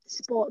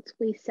sports,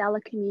 we sell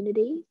a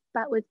community,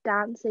 but with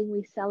dancing,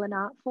 we sell an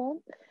art form.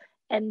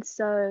 And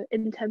so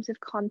in terms of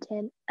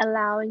content,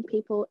 allowing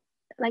people,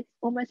 like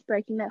almost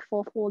breaking that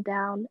fourth wall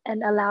down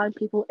and allowing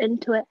people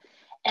into it,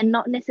 and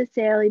not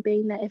necessarily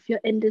being that if you're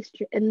in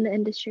the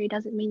industry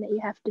doesn't mean that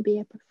you have to be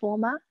a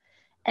performer,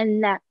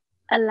 and that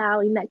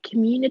allowing that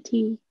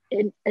community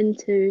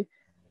into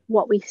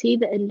what we see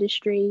the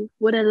industry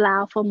would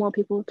allow for more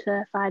people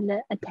to find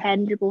a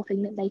tangible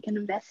thing that they can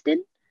invest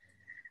in.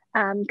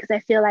 Because I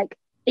feel like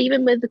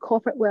even with the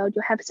corporate world,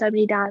 you'll have so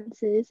many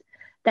dancers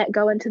that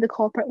go into the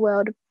corporate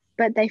world,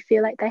 but they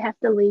feel like they have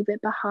to leave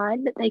it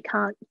behind, that they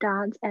can't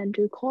dance and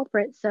do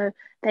corporate. So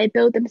they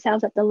build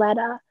themselves up the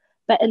ladder,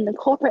 but in the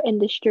corporate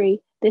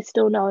industry, they're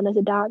still known as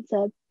a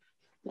dancer,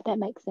 if that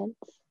makes sense.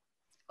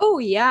 Oh,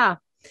 yeah.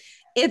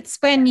 It's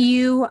when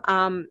you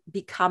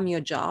become your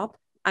job,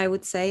 I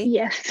would say.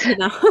 Yes. You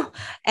know,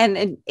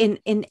 and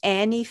in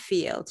any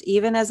field,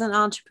 even as an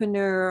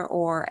entrepreneur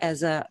or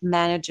as a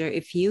manager,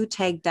 if you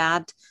take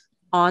that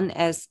on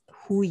as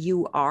who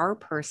you are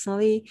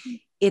personally,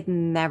 it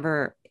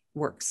never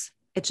works.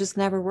 It just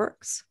never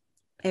works.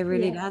 It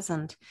really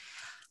doesn't.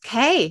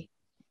 Okay.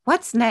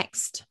 What's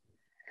next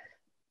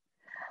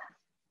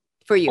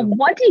for you?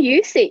 What do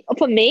you see?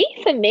 For me?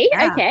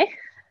 Yeah. Okay.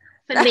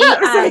 For me,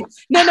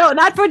 no,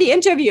 not for the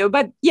interview,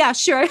 but yeah,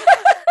 sure.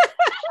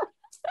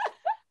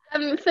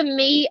 For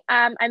me,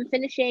 I'm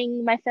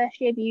finishing my first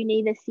year of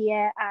uni this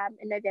year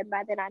in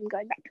November. Then I'm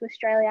going back to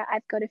Australia.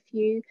 I've got a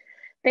few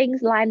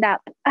things lined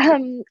up.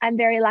 I'm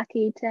very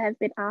lucky to have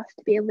been asked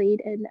to be a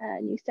lead in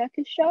a new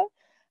circus show.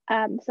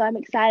 So I'm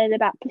excited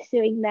about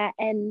pursuing that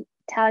and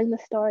telling the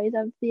stories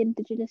of the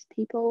Indigenous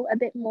people a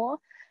bit more.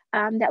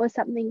 That was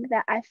something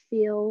that I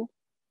feel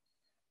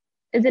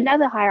is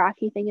another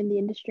hierarchy thing in the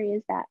industry,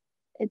 is that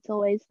it's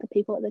always the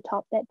people at the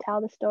top that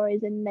tell the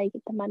stories and they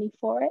get the money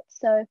for it.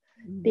 So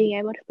being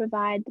able to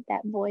provide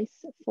that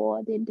voice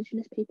for the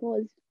Indigenous people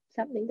is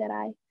something that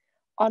I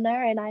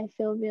honor and I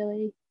feel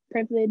really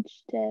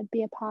privileged to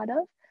be a part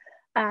of.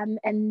 And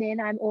then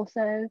I'm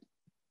also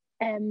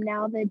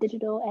now the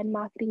digital and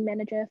marketing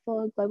manager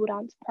for Global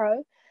Dance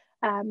Pro.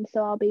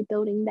 So I'll be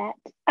building that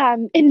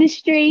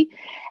industry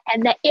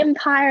and that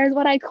empire is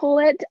what I call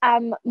it,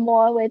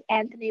 more with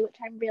Anthony, which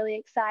I'm really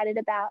excited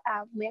about.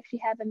 We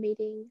actually have a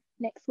meeting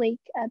next week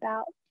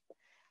about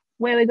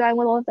where we're going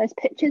with all of those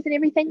pictures and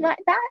everything like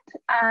that.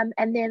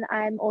 And then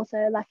I'm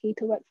also lucky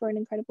to work for an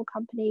incredible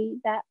company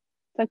that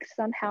focuses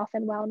on health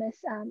and wellness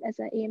as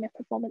an EMF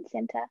performance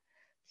center.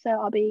 So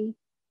I'll be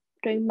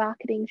doing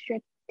marketing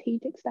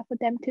strategic stuff with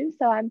them too.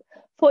 So I'm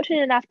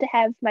fortunate enough to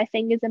have my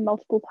fingers in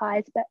multiple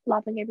pies, but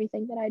loving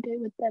everything that I do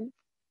with them.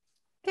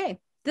 Okay,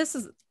 this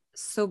is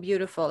so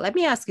beautiful. Let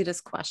me ask you this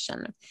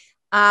question.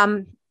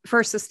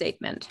 First, a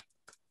statement.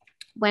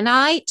 When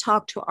I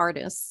talk to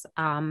artists,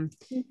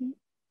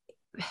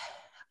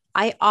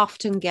 I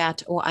often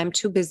get, oh, I'm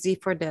too busy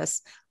for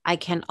this. I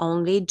can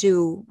only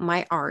do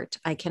my art.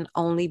 I can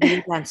only be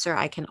a dancer.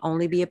 I can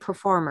only be a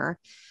performer.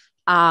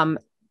 And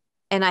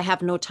I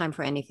have no time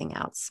for anything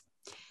else.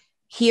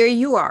 Here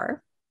you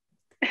are,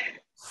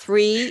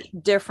 3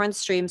 different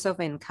streams of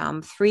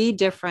income, 3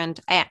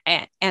 different,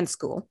 and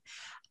school.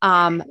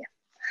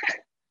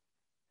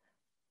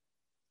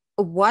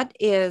 What's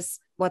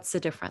the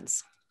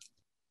difference?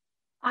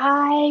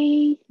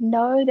 I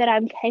know that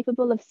I'm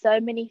capable of so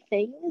many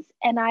things,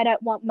 and I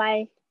don't want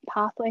my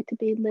pathway to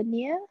be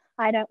linear.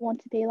 I don't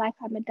want to be like,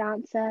 I'm a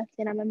dancer,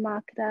 then I'm a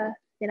marketer,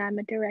 then I'm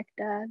a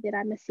director, then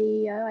I'm a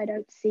CEO. I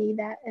don't see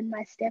that in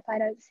my step. I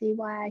don't see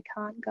why I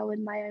can't go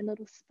in my own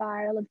little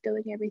spiral of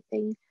doing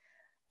everything.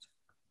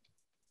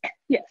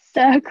 Yes,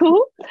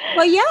 circle.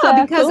 Well, yeah,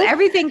 circle. Because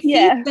everything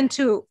feeds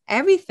into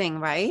everything,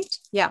 right?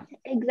 Yeah,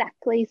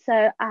 exactly.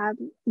 So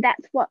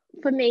that's what,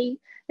 for me,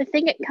 the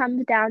thing it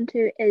comes down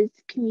to is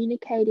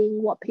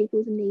communicating what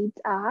people's needs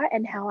are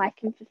and how I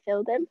can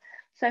fulfill them.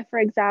 So, for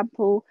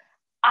example,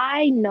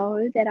 I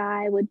know that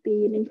I would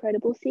be an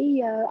incredible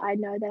CEO. I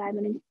know that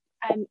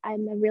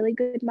I'm a really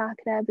good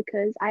marketer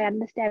because I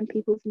understand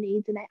people's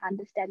needs and I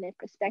understand their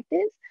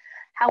perspectives.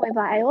 However,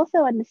 I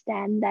also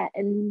understand that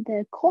in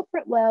the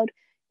corporate world,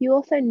 you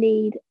also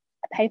need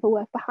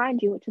paperwork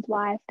behind you, which is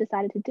why I've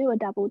decided to do a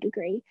double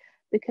degree,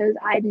 because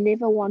I didn't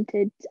want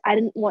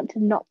to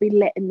not be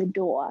let in the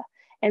door.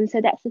 And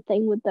so that's the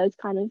thing with those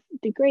kind of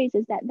degrees,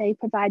 is that they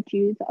provide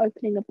you the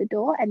opening of the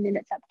door and then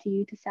it's up to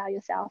you to sell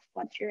yourself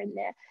once you're in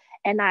there.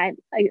 And I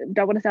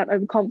don't want to sound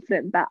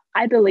overconfident, but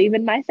I believe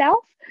in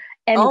myself.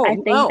 And I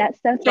think that's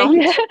the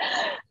thing.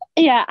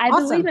 Yeah, I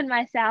believe in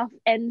myself.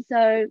 And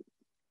so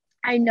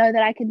I know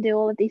that I can do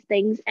all of these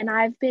things. And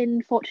I've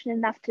been fortunate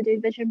enough to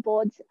do vision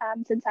boards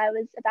since I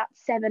was about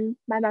 7.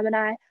 My mum and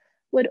I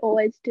would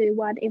always do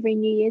one every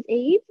New Year's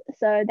Eve.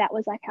 So that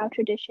was like our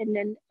tradition,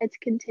 and it's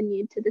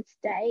continued to this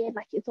day. And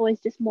like, it's always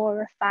just more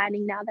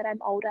refining now that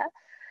I'm older.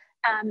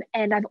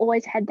 And I've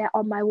always had that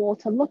on my wall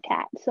to look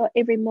at. So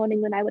every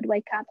morning when I would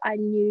wake up, I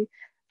knew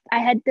I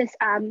had this,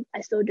 I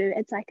still do,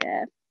 it's like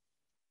a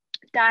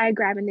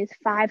diagram and there's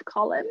 5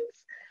 columns.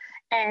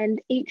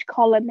 And each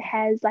column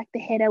has, like, the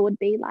header would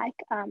be like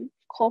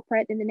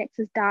corporate, and the next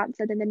is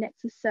dancer, then the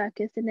next is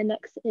circus, and the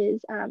next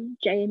is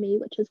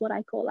JME, which is what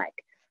I call like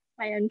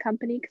my own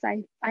company,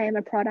 because I am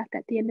a product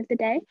at the end of the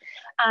day.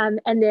 And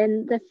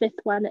then the 5th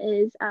one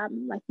is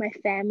like my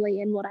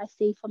family and what I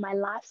see for my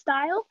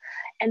lifestyle.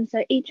 And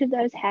so each of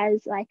those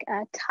has like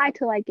a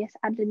title, I guess,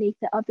 underneath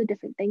it of the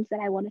different things that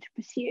I wanted to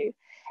pursue.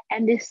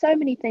 And there's so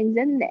many things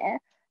in there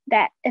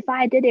that if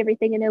I did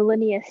everything in a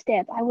linear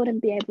step, I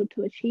wouldn't be able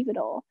to achieve it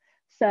all.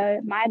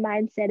 So my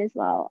mindset is,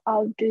 well,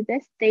 I'll do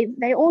this.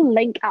 They all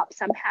link up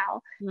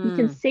somehow. You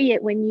can see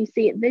it when you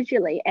see it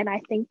visually. And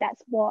I think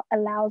that's what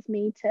allows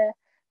me to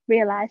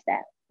realize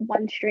that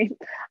one stream,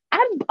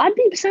 I'd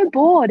be so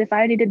bored if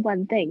I only did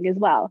one thing as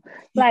well.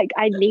 Like,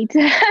 I need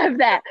to have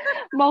that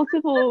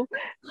multiple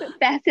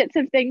facets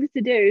of things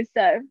to do.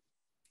 So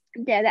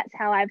yeah, that's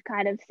how I've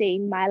kind of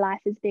seen my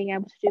life, as being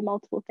able to do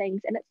multiple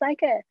things. And it's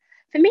like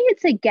for me,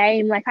 it's a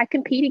game. Like, I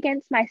compete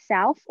against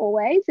myself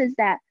always, is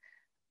that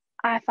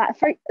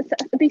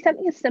it'd be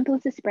something as simple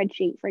as a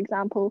spreadsheet. For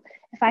example,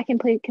 if I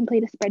complete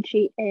a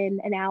spreadsheet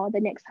in an hour, the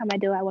next time I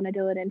do, I want to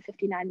do it in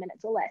 59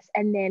 minutes or less.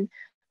 And then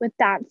with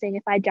dancing,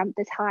 if I jump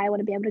this high, I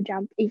want to be able to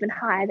jump even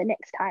higher the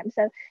next time.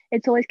 So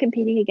it's always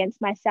competing against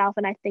myself.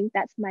 And I think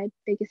that's my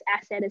biggest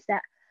asset, is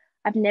that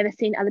I've never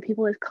seen other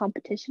people as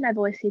competition. I've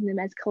always seen them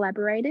as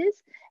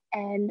collaborators.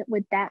 And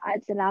with that,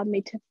 it's allowed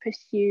me to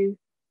pursue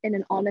in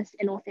an honest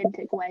and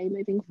authentic way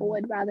moving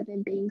forward, rather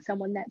than being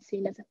someone that's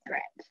seen as a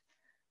threat.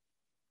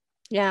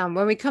 Yeah,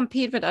 when we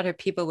compete with other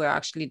people, we're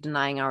actually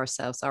denying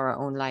ourselves our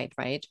own light,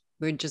 right?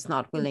 We're just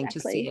not willing to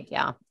see it.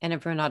 Yeah. And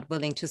if we're not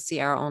willing to see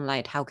our own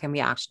light, how can we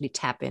actually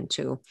tap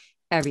into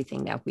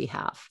everything that we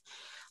have?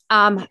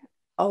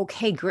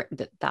 Okay, great.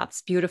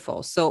 That's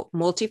beautiful. So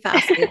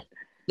multifaceted.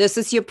 This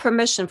is your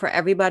permission for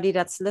everybody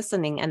that's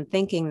listening and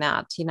thinking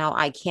that,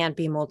 I can't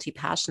be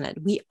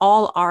multi-passionate. We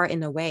all are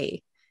in a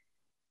way.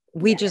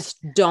 We just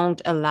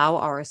don't allow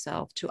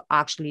ourselves to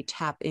actually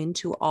tap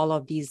into all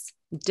of these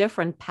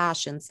different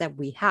passions that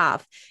we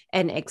have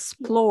and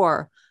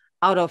explore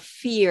out of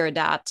fear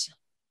that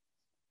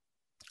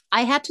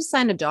I had to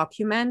sign a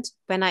document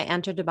when I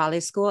entered the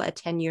ballet school at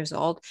 10 years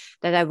old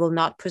that I will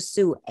not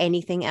pursue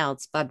anything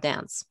else but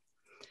dance.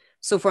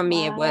 So for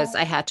me, it was,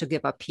 I had to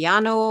give up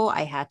piano.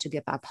 I had to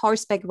give up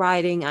horseback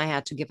riding. I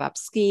had to give up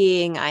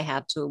skiing. I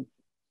had to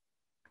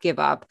give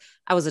up,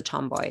 I was a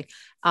tomboy,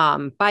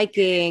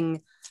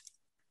 biking,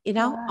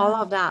 all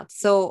of that.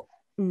 So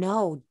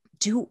no,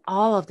 do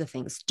all of the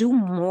things, do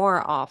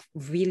more of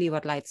really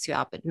what lights you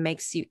up. It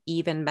makes you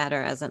even better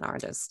as an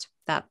artist.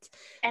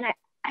 And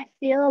I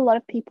feel a lot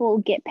of people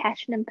get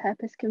passion and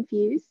purpose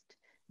confused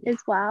as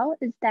well,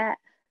 is that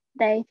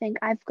they think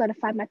I've got to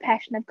find my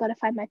passion. I've got to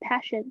find my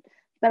passion.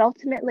 But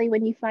ultimately,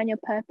 when you find your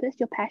purpose,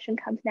 your passion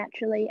comes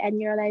naturally, and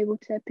you're able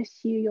to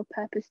pursue your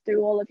purpose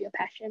through all of your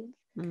passions.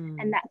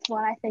 And that's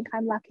what I think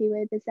I'm lucky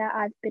with, is that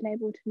I've been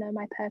able to know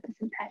my purpose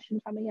and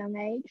passion from a young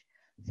age.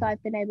 So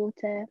I've been able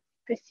to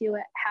pursue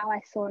it how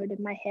I saw it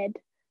in my head.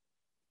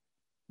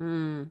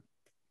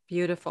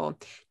 Beautiful.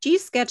 Do you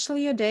schedule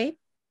your day?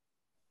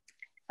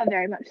 Oh,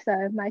 very much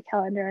so. My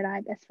calendar and I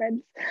are best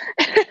friends.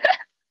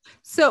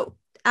 So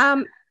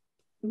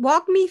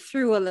walk me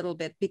through a little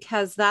bit,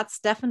 because that's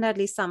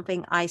definitely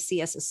something I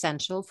see as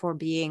essential for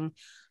being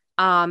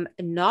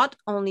not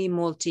only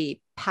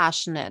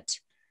multi-passionate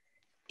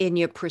in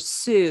your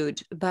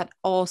pursuit, but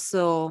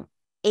also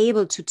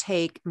able to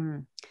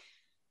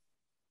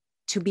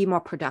to be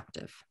more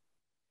productive.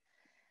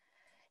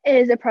 It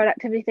is a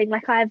productivity thing.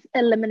 Like, I've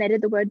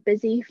eliminated the word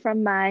busy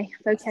from my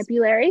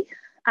vocabulary.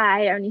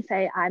 I only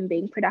say I'm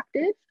being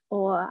productive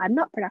or I'm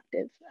not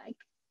productive, like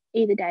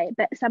either day.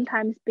 But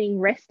sometimes being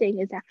resting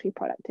is actually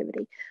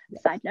productivity.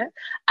 Side note.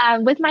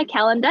 With my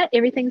calendar,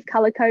 everything's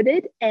color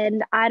coded,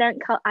 and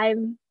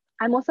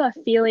I'm also a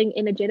feeling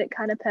energetic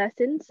kind of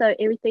person. So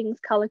everything's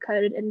color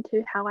coded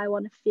into how I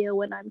want to feel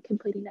when I'm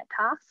completing that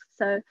task.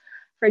 So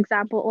for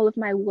example, all of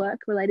my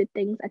work related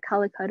things are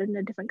color coded in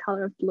a different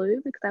color of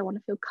blue, because I want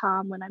to feel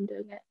calm when I'm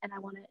doing it and I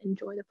want to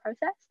enjoy the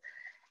process.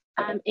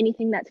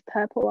 Anything that's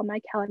purple on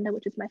my calendar,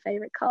 which is my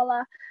favorite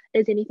color,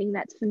 is anything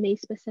that's for me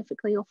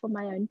specifically or for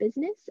my own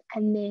business.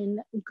 And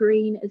then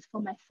green is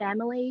for my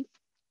family.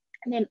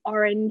 And then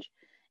orange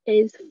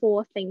is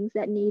for things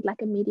that need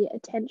like immediate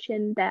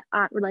attention that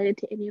aren't related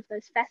to any of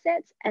those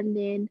facets. And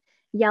then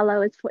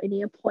yellow is for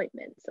any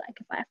appointments, like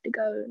if I have to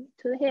go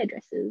to the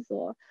hairdressers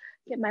or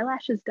get my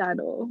lashes done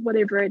or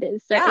whatever it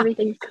is. So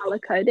everything's color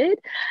coded.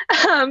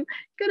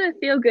 Gonna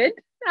feel good.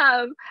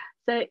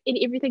 So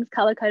everything's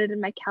color coded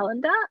in my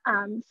calendar.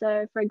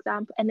 So for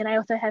example, and then I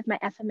also have my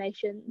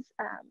affirmations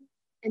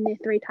in there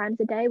 3 times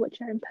a day, which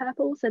are in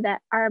purple, so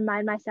that I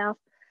remind myself,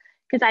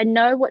 because I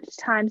know what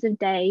times of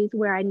days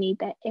where I need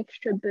that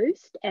extra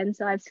boost. And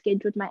so I've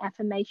scheduled my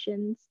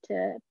affirmations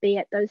to be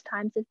at those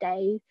times of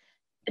days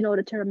in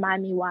order to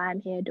remind me why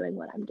I'm here doing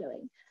what I'm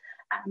doing.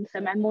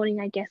 So my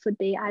morning, I guess, would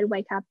be, I'd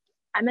wake up.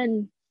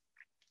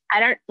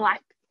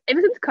 Ever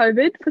since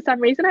COVID, for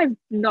some reason, I've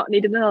not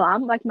needed an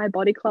alarm. Like, my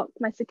body clock,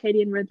 my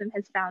circadian rhythm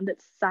has found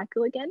its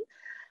cycle again.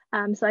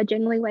 So I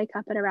generally wake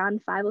up at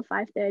around 5 or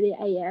 5:30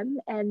 a.m.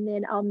 and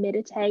then I'll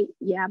meditate.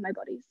 Yeah, my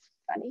body's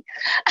funny.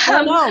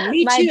 No,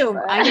 me too.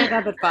 I get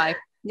up at 5.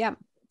 Yeah,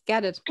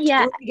 get it.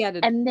 Yeah, totally get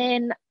it. And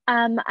then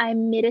I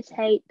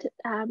meditate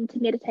to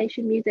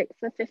meditation music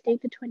for 15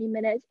 to 20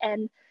 minutes.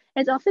 And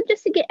it's often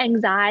just to get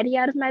anxiety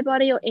out of my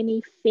body or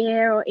any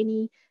fear or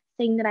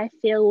anything that I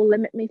feel will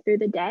limit me through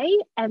the day.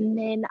 And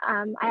then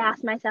I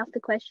ask myself the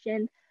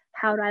question,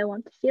 how do I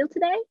want to feel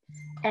today?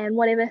 And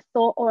whatever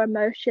thought or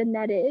emotion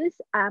that is,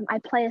 I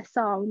play a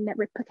song that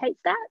replicates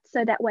that.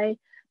 So that way,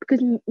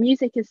 because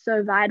music is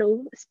so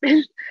vital,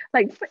 especially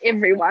like for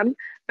everyone,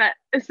 but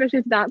especially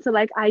as a dancer,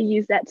 like I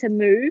use that to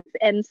move.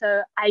 And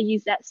so I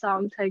use that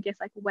song to, I guess,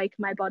 like wake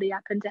my body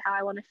up into how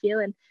I want to feel.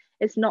 And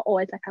it's not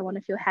always like I want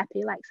to feel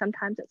happy. Like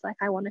sometimes it's like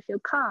I want to feel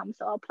calm.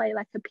 So I'll play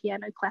like a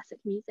piano classic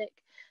music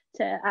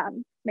to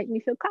make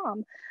me feel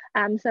calm.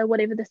 So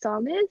whatever the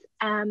song is,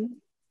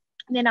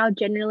 then I'll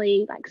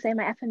generally like say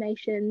my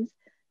affirmations,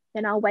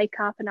 then I'll wake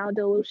up and I'll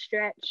do a little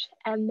stretch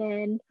and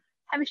then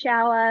have a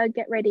shower,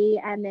 get ready,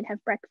 and then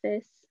have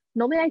breakfast.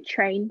 Normally I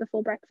train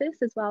before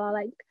breakfast as well. I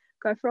like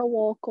go for a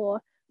walk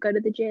or go to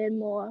the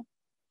gym or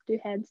do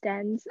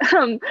handstands,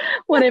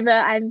 whatever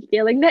I'm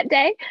feeling that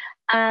day.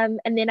 And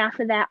then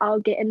after that, I'll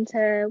get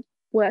into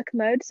work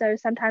mode. So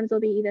sometimes I'll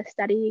be either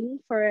studying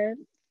for a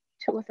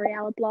 2 or 3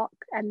 hour block,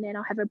 and then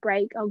I'll have a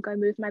break. I'll go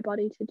move my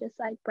body to just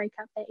like break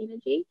up that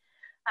energy.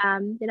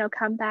 Then I'll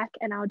come back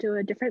and I'll do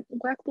a different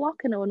work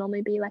block, and it will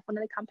normally be like one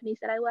of the companies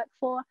that I work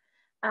for.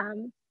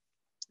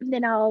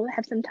 Then I'll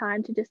have some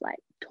time to just like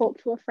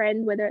talk to a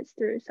friend, whether it's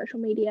through social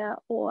media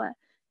or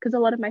because a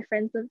lot of my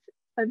friends live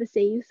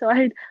overseas, so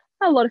I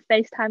a lot of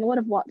FaceTime, a lot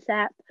of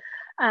WhatsApp.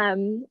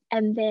 And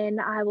then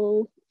I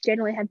will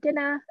generally have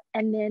dinner,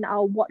 and then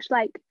I'll watch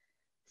like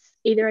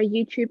either a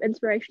YouTube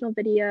inspirational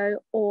video,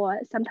 or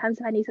sometimes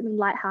if I need something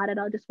lighthearted,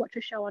 I'll just watch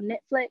a show on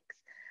Netflix.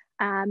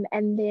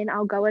 And then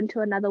I'll go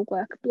into another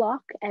work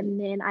block, and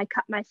then I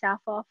cut myself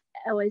off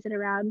always at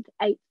around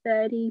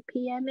 8:30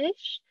 p.m.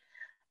 ish.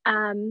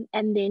 And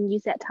then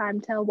use that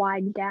time to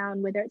wind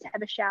down, whether it's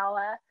have a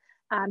shower.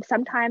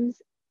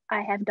 Sometimes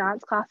I have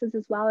dance classes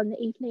as well in the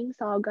evening,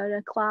 so I'll go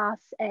to class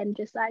and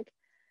just like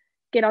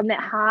get on that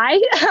high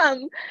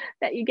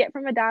that you get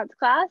from a dance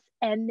class,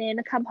 and then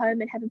I come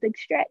home and have a big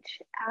stretch.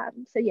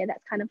 So yeah,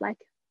 that's kind of like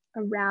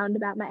around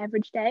about my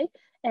average day.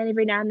 And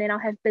every now and then I'll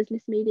have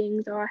business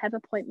meetings or I'll have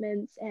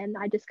appointments, and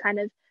I just kind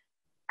of,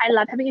 I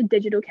love having a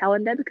digital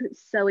calendar because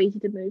it's so easy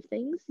to move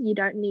things. You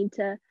don't need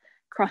to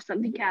cross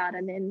something out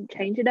and then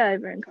change it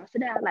over and cross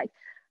it out. Like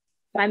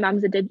my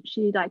mum's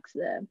she likes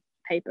the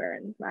paper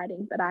and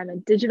writing, but I'm a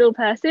digital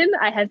person.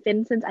 I have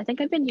been since, I think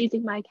I've been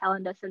using my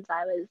calendar since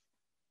I was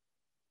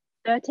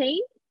 13,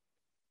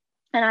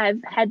 and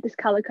I've had this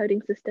color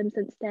coding system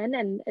since then,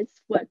 and it's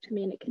worked for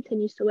me and it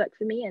continues to work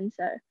for me. And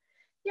so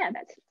yeah,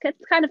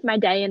 that's kind of my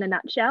day in a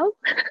nutshell.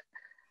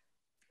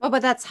 Well,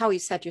 but that's how you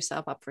set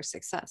yourself up for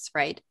success,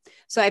 right?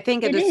 So I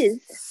think it is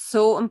is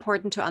so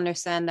important to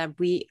understand that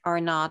we are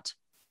not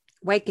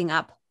waking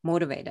up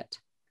motivated.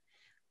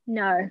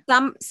 No.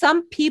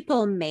 Some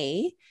people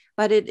may,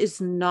 but it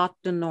is not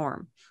the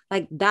norm.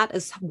 Like that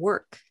is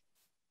work,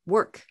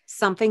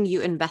 something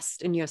you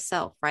invest in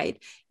yourself,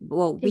 right?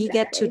 Well, we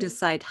get to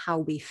decide how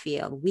we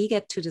feel. We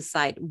get to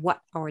decide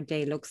what our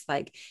day looks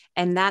like.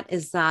 And that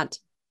is that.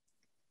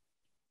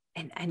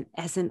 And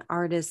as an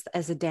artist,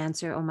 as a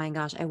dancer, oh my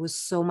gosh, I was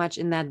so much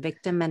in that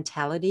victim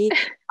mentality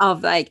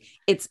of like,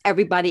 it's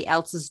everybody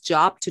else's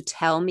job to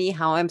tell me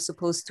how I'm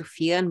supposed to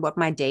feel and what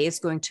my day is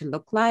going to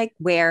look like.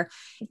 Where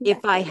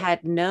if I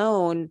had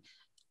known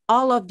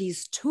all of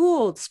these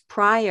tools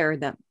prior,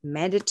 the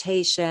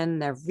meditation,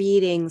 the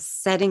reading,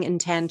 setting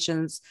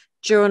intentions,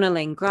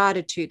 journaling,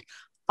 gratitude,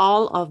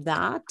 all of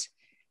that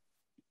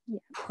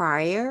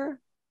prior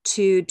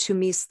to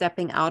me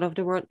stepping out of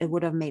the world, it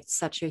would have made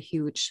such a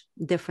huge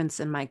difference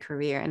in my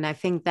career. And I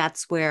think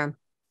that's where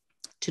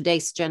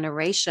today's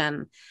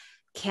generation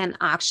can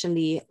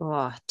actually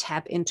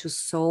tap into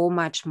so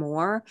much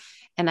more.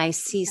 And I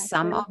see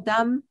some of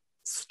them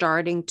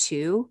starting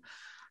to.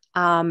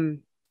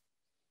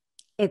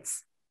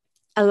 It's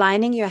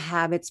aligning your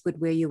habits with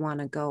where you want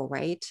to go,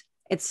 right?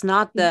 It's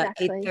not the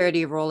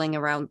 8:30 rolling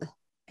around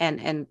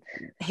and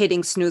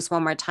hitting snooze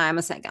one more time.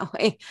 It's like, oh,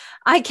 wait,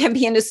 I can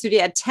be in the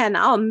studio at 10.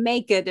 I'll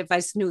make it if I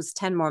snooze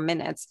 10 more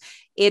minutes.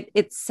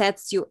 It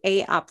sets you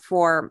up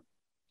for,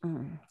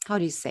 how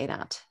do you say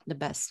that the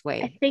best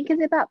way? I think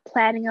it's about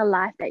planning a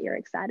life that you're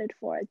excited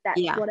for.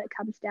 That's what it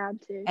comes down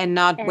to. And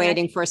not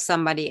waiting for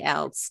somebody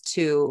else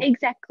to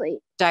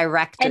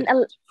direct it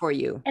for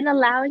you. And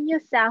allowing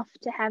yourself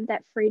to have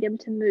that freedom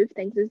to move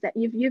things, is that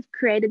you've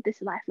created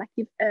this life, like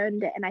you've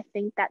earned it. And I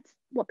think that's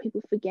what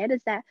people forget,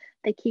 is that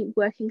they keep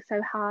working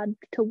so hard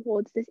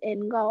towards this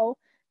end goal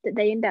that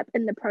they end up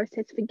in the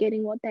process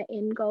forgetting what their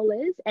end goal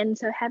is. And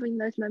so having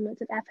those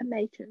moments of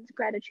affirmations,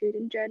 gratitude,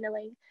 and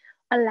journaling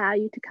allow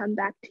you to come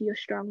back to your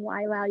strong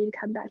why, allow you to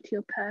come back to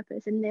your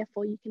purpose, and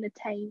therefore you can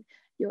attain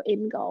your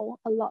end goal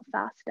a lot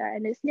faster.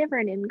 And it's never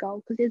an end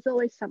goal because there's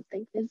always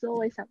something,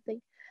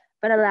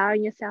 but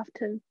allowing yourself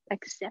to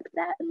accept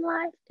that in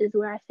life is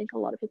where I think a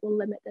lot of people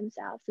limit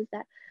themselves, is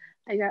that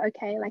they go,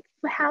 okay, like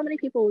for how many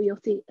people you'll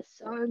see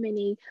so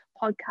many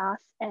podcasts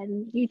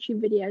and YouTube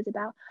videos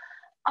about,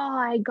 oh,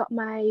 I got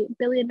my $1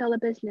 billion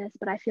business,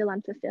 but I feel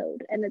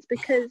unfulfilled. And it's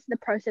because the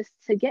process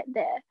to get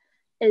there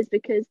is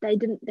because they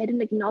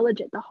didn't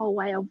acknowledge it the whole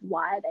way of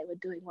why they were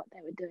doing what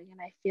they were doing.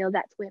 And I feel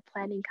that's where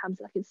planning comes.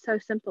 Like, it's so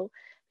simple.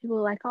 People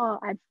are like, oh,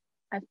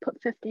 I've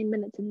put 15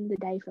 minutes in the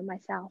day for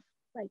myself.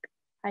 Like,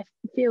 I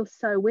feel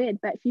so weird,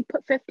 but if you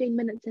put 15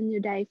 minutes in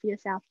your day for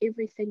yourself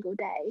every single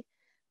day,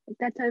 like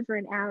that's over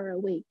an hour a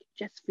week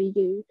just for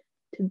you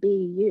to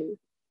be you.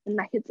 And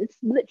like it's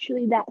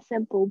literally that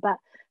simple, but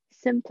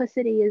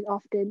simplicity is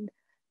often,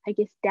 I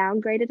guess,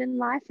 downgraded in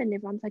life, and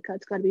everyone's like, oh,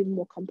 it's got to be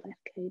more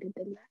complicated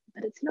than that.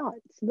 But it's not.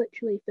 It's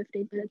literally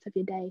 15 minutes of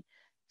your day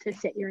to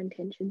set your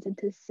intentions and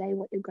to say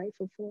what you're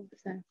grateful for.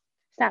 So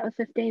start with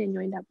 15 and you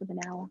end up with an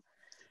hour.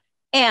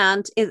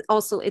 And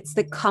it's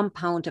the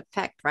compound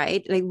effect,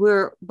 right? Like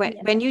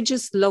when you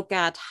just look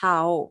at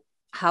how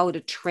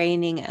the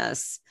training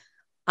is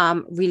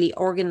really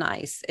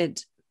organized,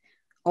 it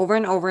over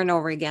and over and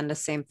over again, the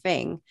same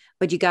thing,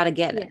 but you got to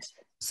get it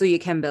so you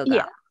can build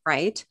up,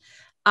 right?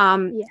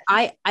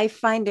 I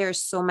find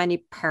there's so many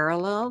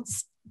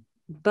parallels,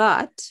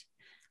 but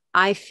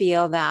I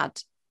feel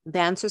that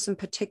dancers in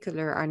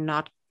particular are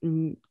not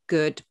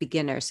good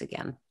beginners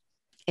again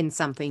in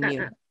something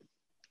new.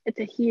 it's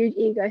a huge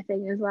ego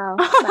thing as well.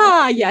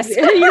 Like, yes.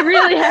 You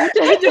really have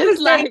to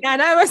just like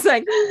that. I was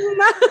like,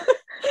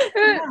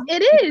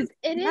 it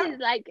is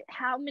like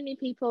how many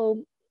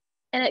people,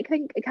 and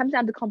it comes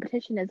down to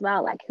competition as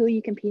well. Like, who are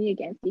you competing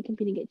against? Are you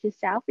competing against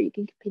yourself, or are you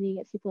competing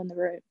against people in the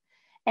room?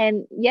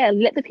 And yeah,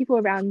 let the people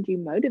around you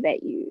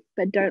motivate you,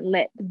 but don't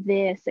let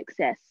their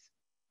success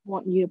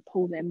want you to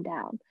pull them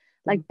down.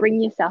 Like, bring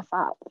yourself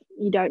up.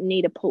 You don't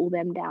need to pull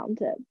them down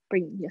to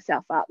bring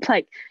yourself up.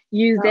 Like,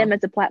 use them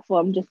as a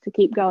platform just to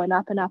keep going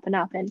up and up and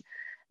up. And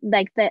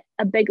like that,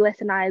 a big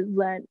lesson I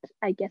learned,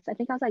 I guess, I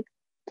think I was like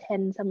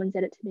 10, someone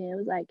said it to me. It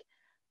was like,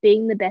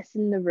 being the best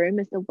in the room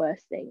is the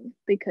worst thing,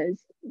 because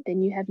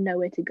then you have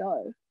nowhere to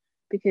go.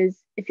 Because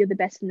if you're the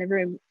best in the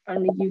room,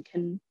 only you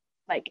can,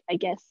 like, I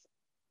guess,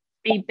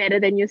 be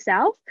better than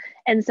yourself.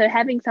 And so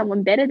having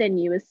someone better than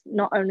you is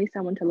not only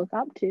someone to look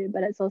up to,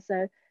 but it's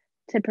also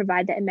to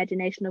provide that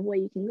imagination of where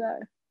you can go.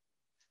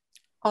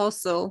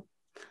 Also,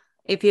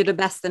 if you're the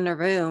best in the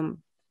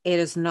room, it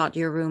is not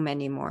your room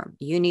anymore.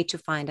 You need to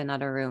find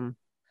another room.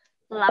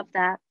 Love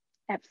that.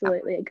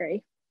 Absolutely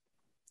agree.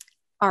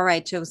 All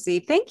right, Josie,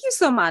 thank you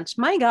so much.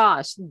 My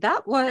gosh,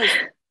 that was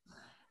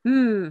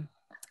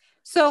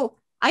So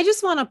I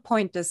just want to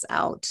point this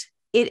out.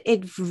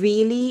 It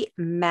really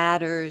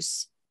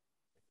matters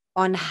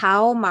on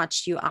how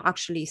much you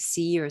actually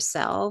see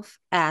yourself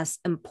as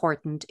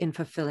important in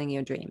fulfilling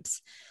your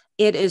dreams.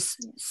 It is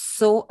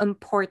so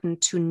important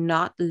to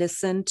not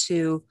listen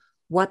to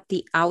what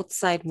the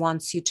outside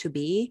wants you to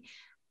be,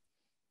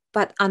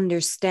 but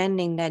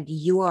understanding that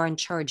you are in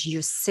charge.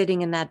 You're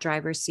sitting in that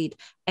driver's seat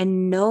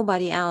and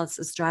nobody else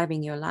is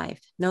driving your life.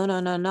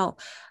 No.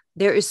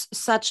 There is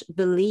such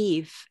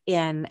belief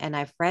in, and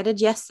I've read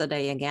it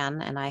yesterday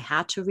again, and I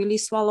had to really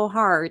swallow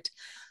hard.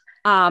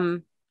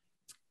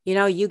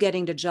 You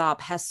getting the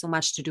job has so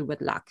much to do with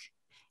luck.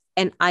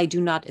 And I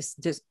don't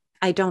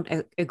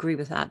agree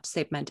with that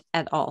statement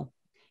at all.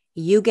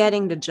 You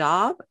getting the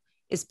job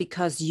is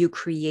because you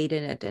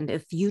created it. And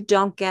if you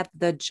don't get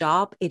the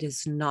job, it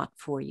is not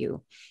for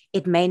you.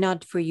 It may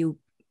not for you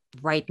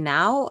right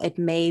now. It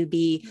may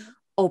be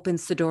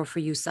opens the door for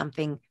you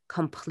something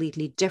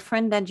completely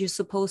different than you're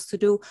supposed to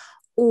do.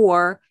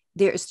 Or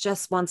there's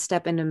just one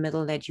step in the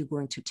middle that you're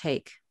going to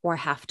take or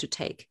have to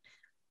take.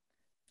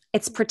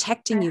 It's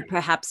protecting you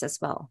perhaps as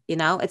well.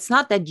 It's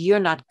not that you're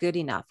not good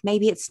enough.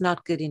 Maybe it's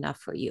not good enough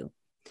for you.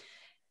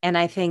 And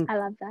I think I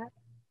love that.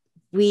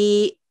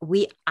 We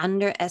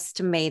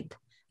underestimate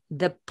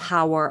the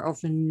power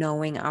of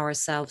knowing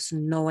ourselves,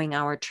 knowing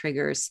our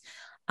triggers.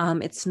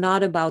 It's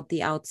not about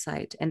the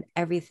outside and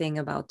everything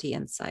about the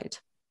inside.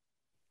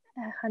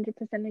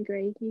 100%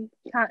 agree. You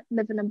can't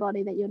live in a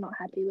body that you're not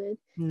happy with.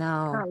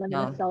 No. You can't live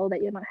in a soul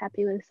that you're not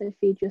happy with. So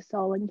feed your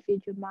soul and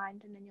feed your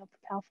mind, and then you'll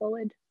propel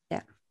forward.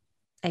 Yeah,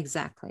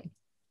 exactly.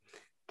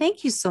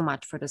 Thank you so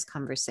much for this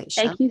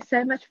conversation. Thank you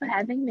so much for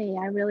having me.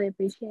 I really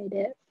appreciate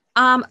it.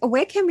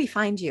 Where can we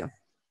find you?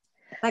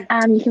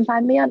 You can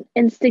find me on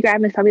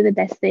Instagram is probably the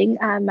best thing.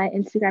 My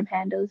Instagram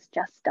handle is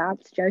Just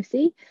Dance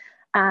Josie.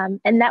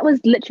 And that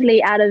was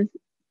literally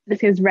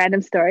this is a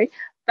random story,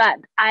 but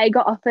I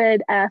got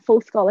offered a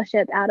full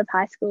scholarship out of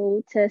high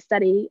school to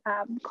study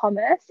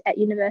commerce at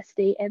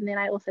university. And then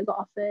I also got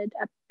offered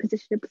a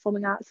position in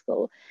performing arts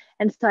school.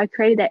 And so I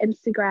created that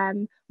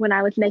Instagram when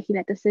I was making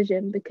that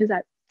decision, because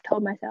I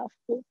told myself,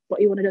 well,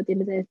 what you want to do at the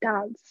end of the day is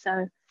dance.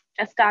 So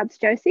Just Dance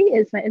Josie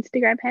is my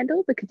Instagram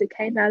handle, because it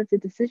came out of the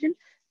decision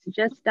to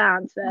just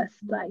dance first.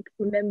 Like,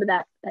 remember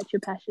that's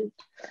your passion.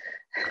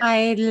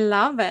 I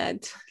love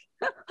it.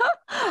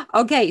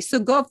 Okay, so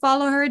go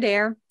follow her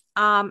there.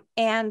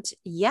 And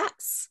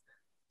yes,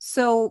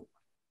 so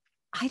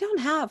I don't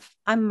have,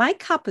 my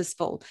cup is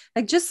full.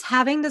 Like, just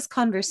having this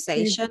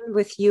conversation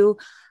with you,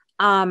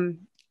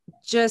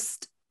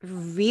 just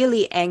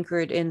really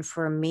anchored in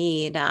for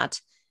me that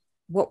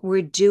what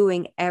we're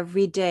doing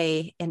every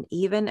day, and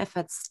even if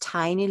it's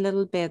tiny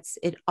little bits,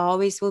 it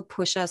always will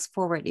push us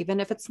forward, even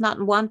if it's not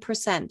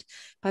 1%,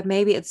 but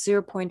maybe it's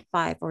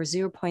 0.5 or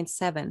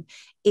 0.7.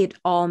 It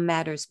all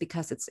matters,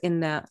 because it's in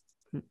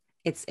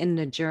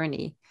the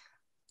journey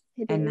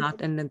and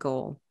not in the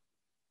goal,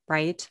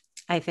 right?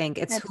 I think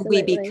it's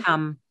Absolutely. Who we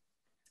become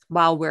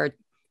while we're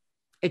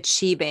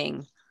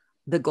achieving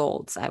the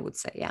goals, I would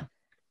say. Yeah.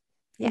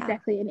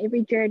 Exactly. And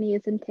every journey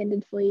is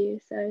intended for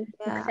you. So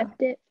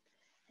accept it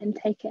and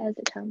take it as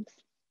it comes.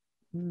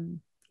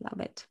 Love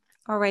it.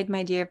 All right,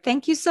 my dear.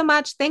 Thank you so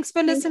much. Thanks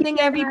for listening,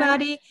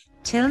 everybody.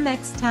 Till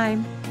next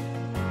time.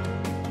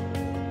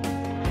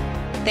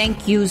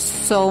 Thank you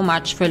so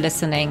much for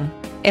listening.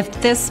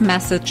 If this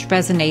message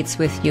resonates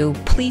with you,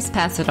 please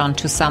pass it on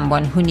to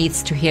someone who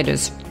needs to hear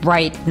this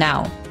right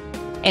now.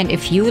 And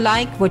if you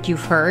like what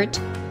you've heard,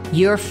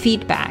 your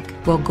feedback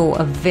will go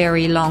a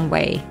very long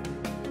way.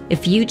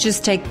 If you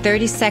just take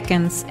 30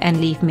 seconds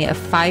and leave me a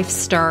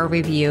 5-star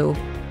review,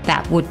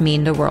 that would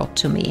mean the world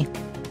to me.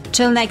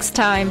 Till next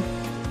time,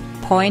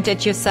 point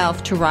at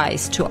yourself to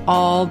rise to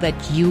all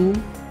that you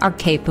are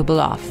capable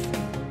of.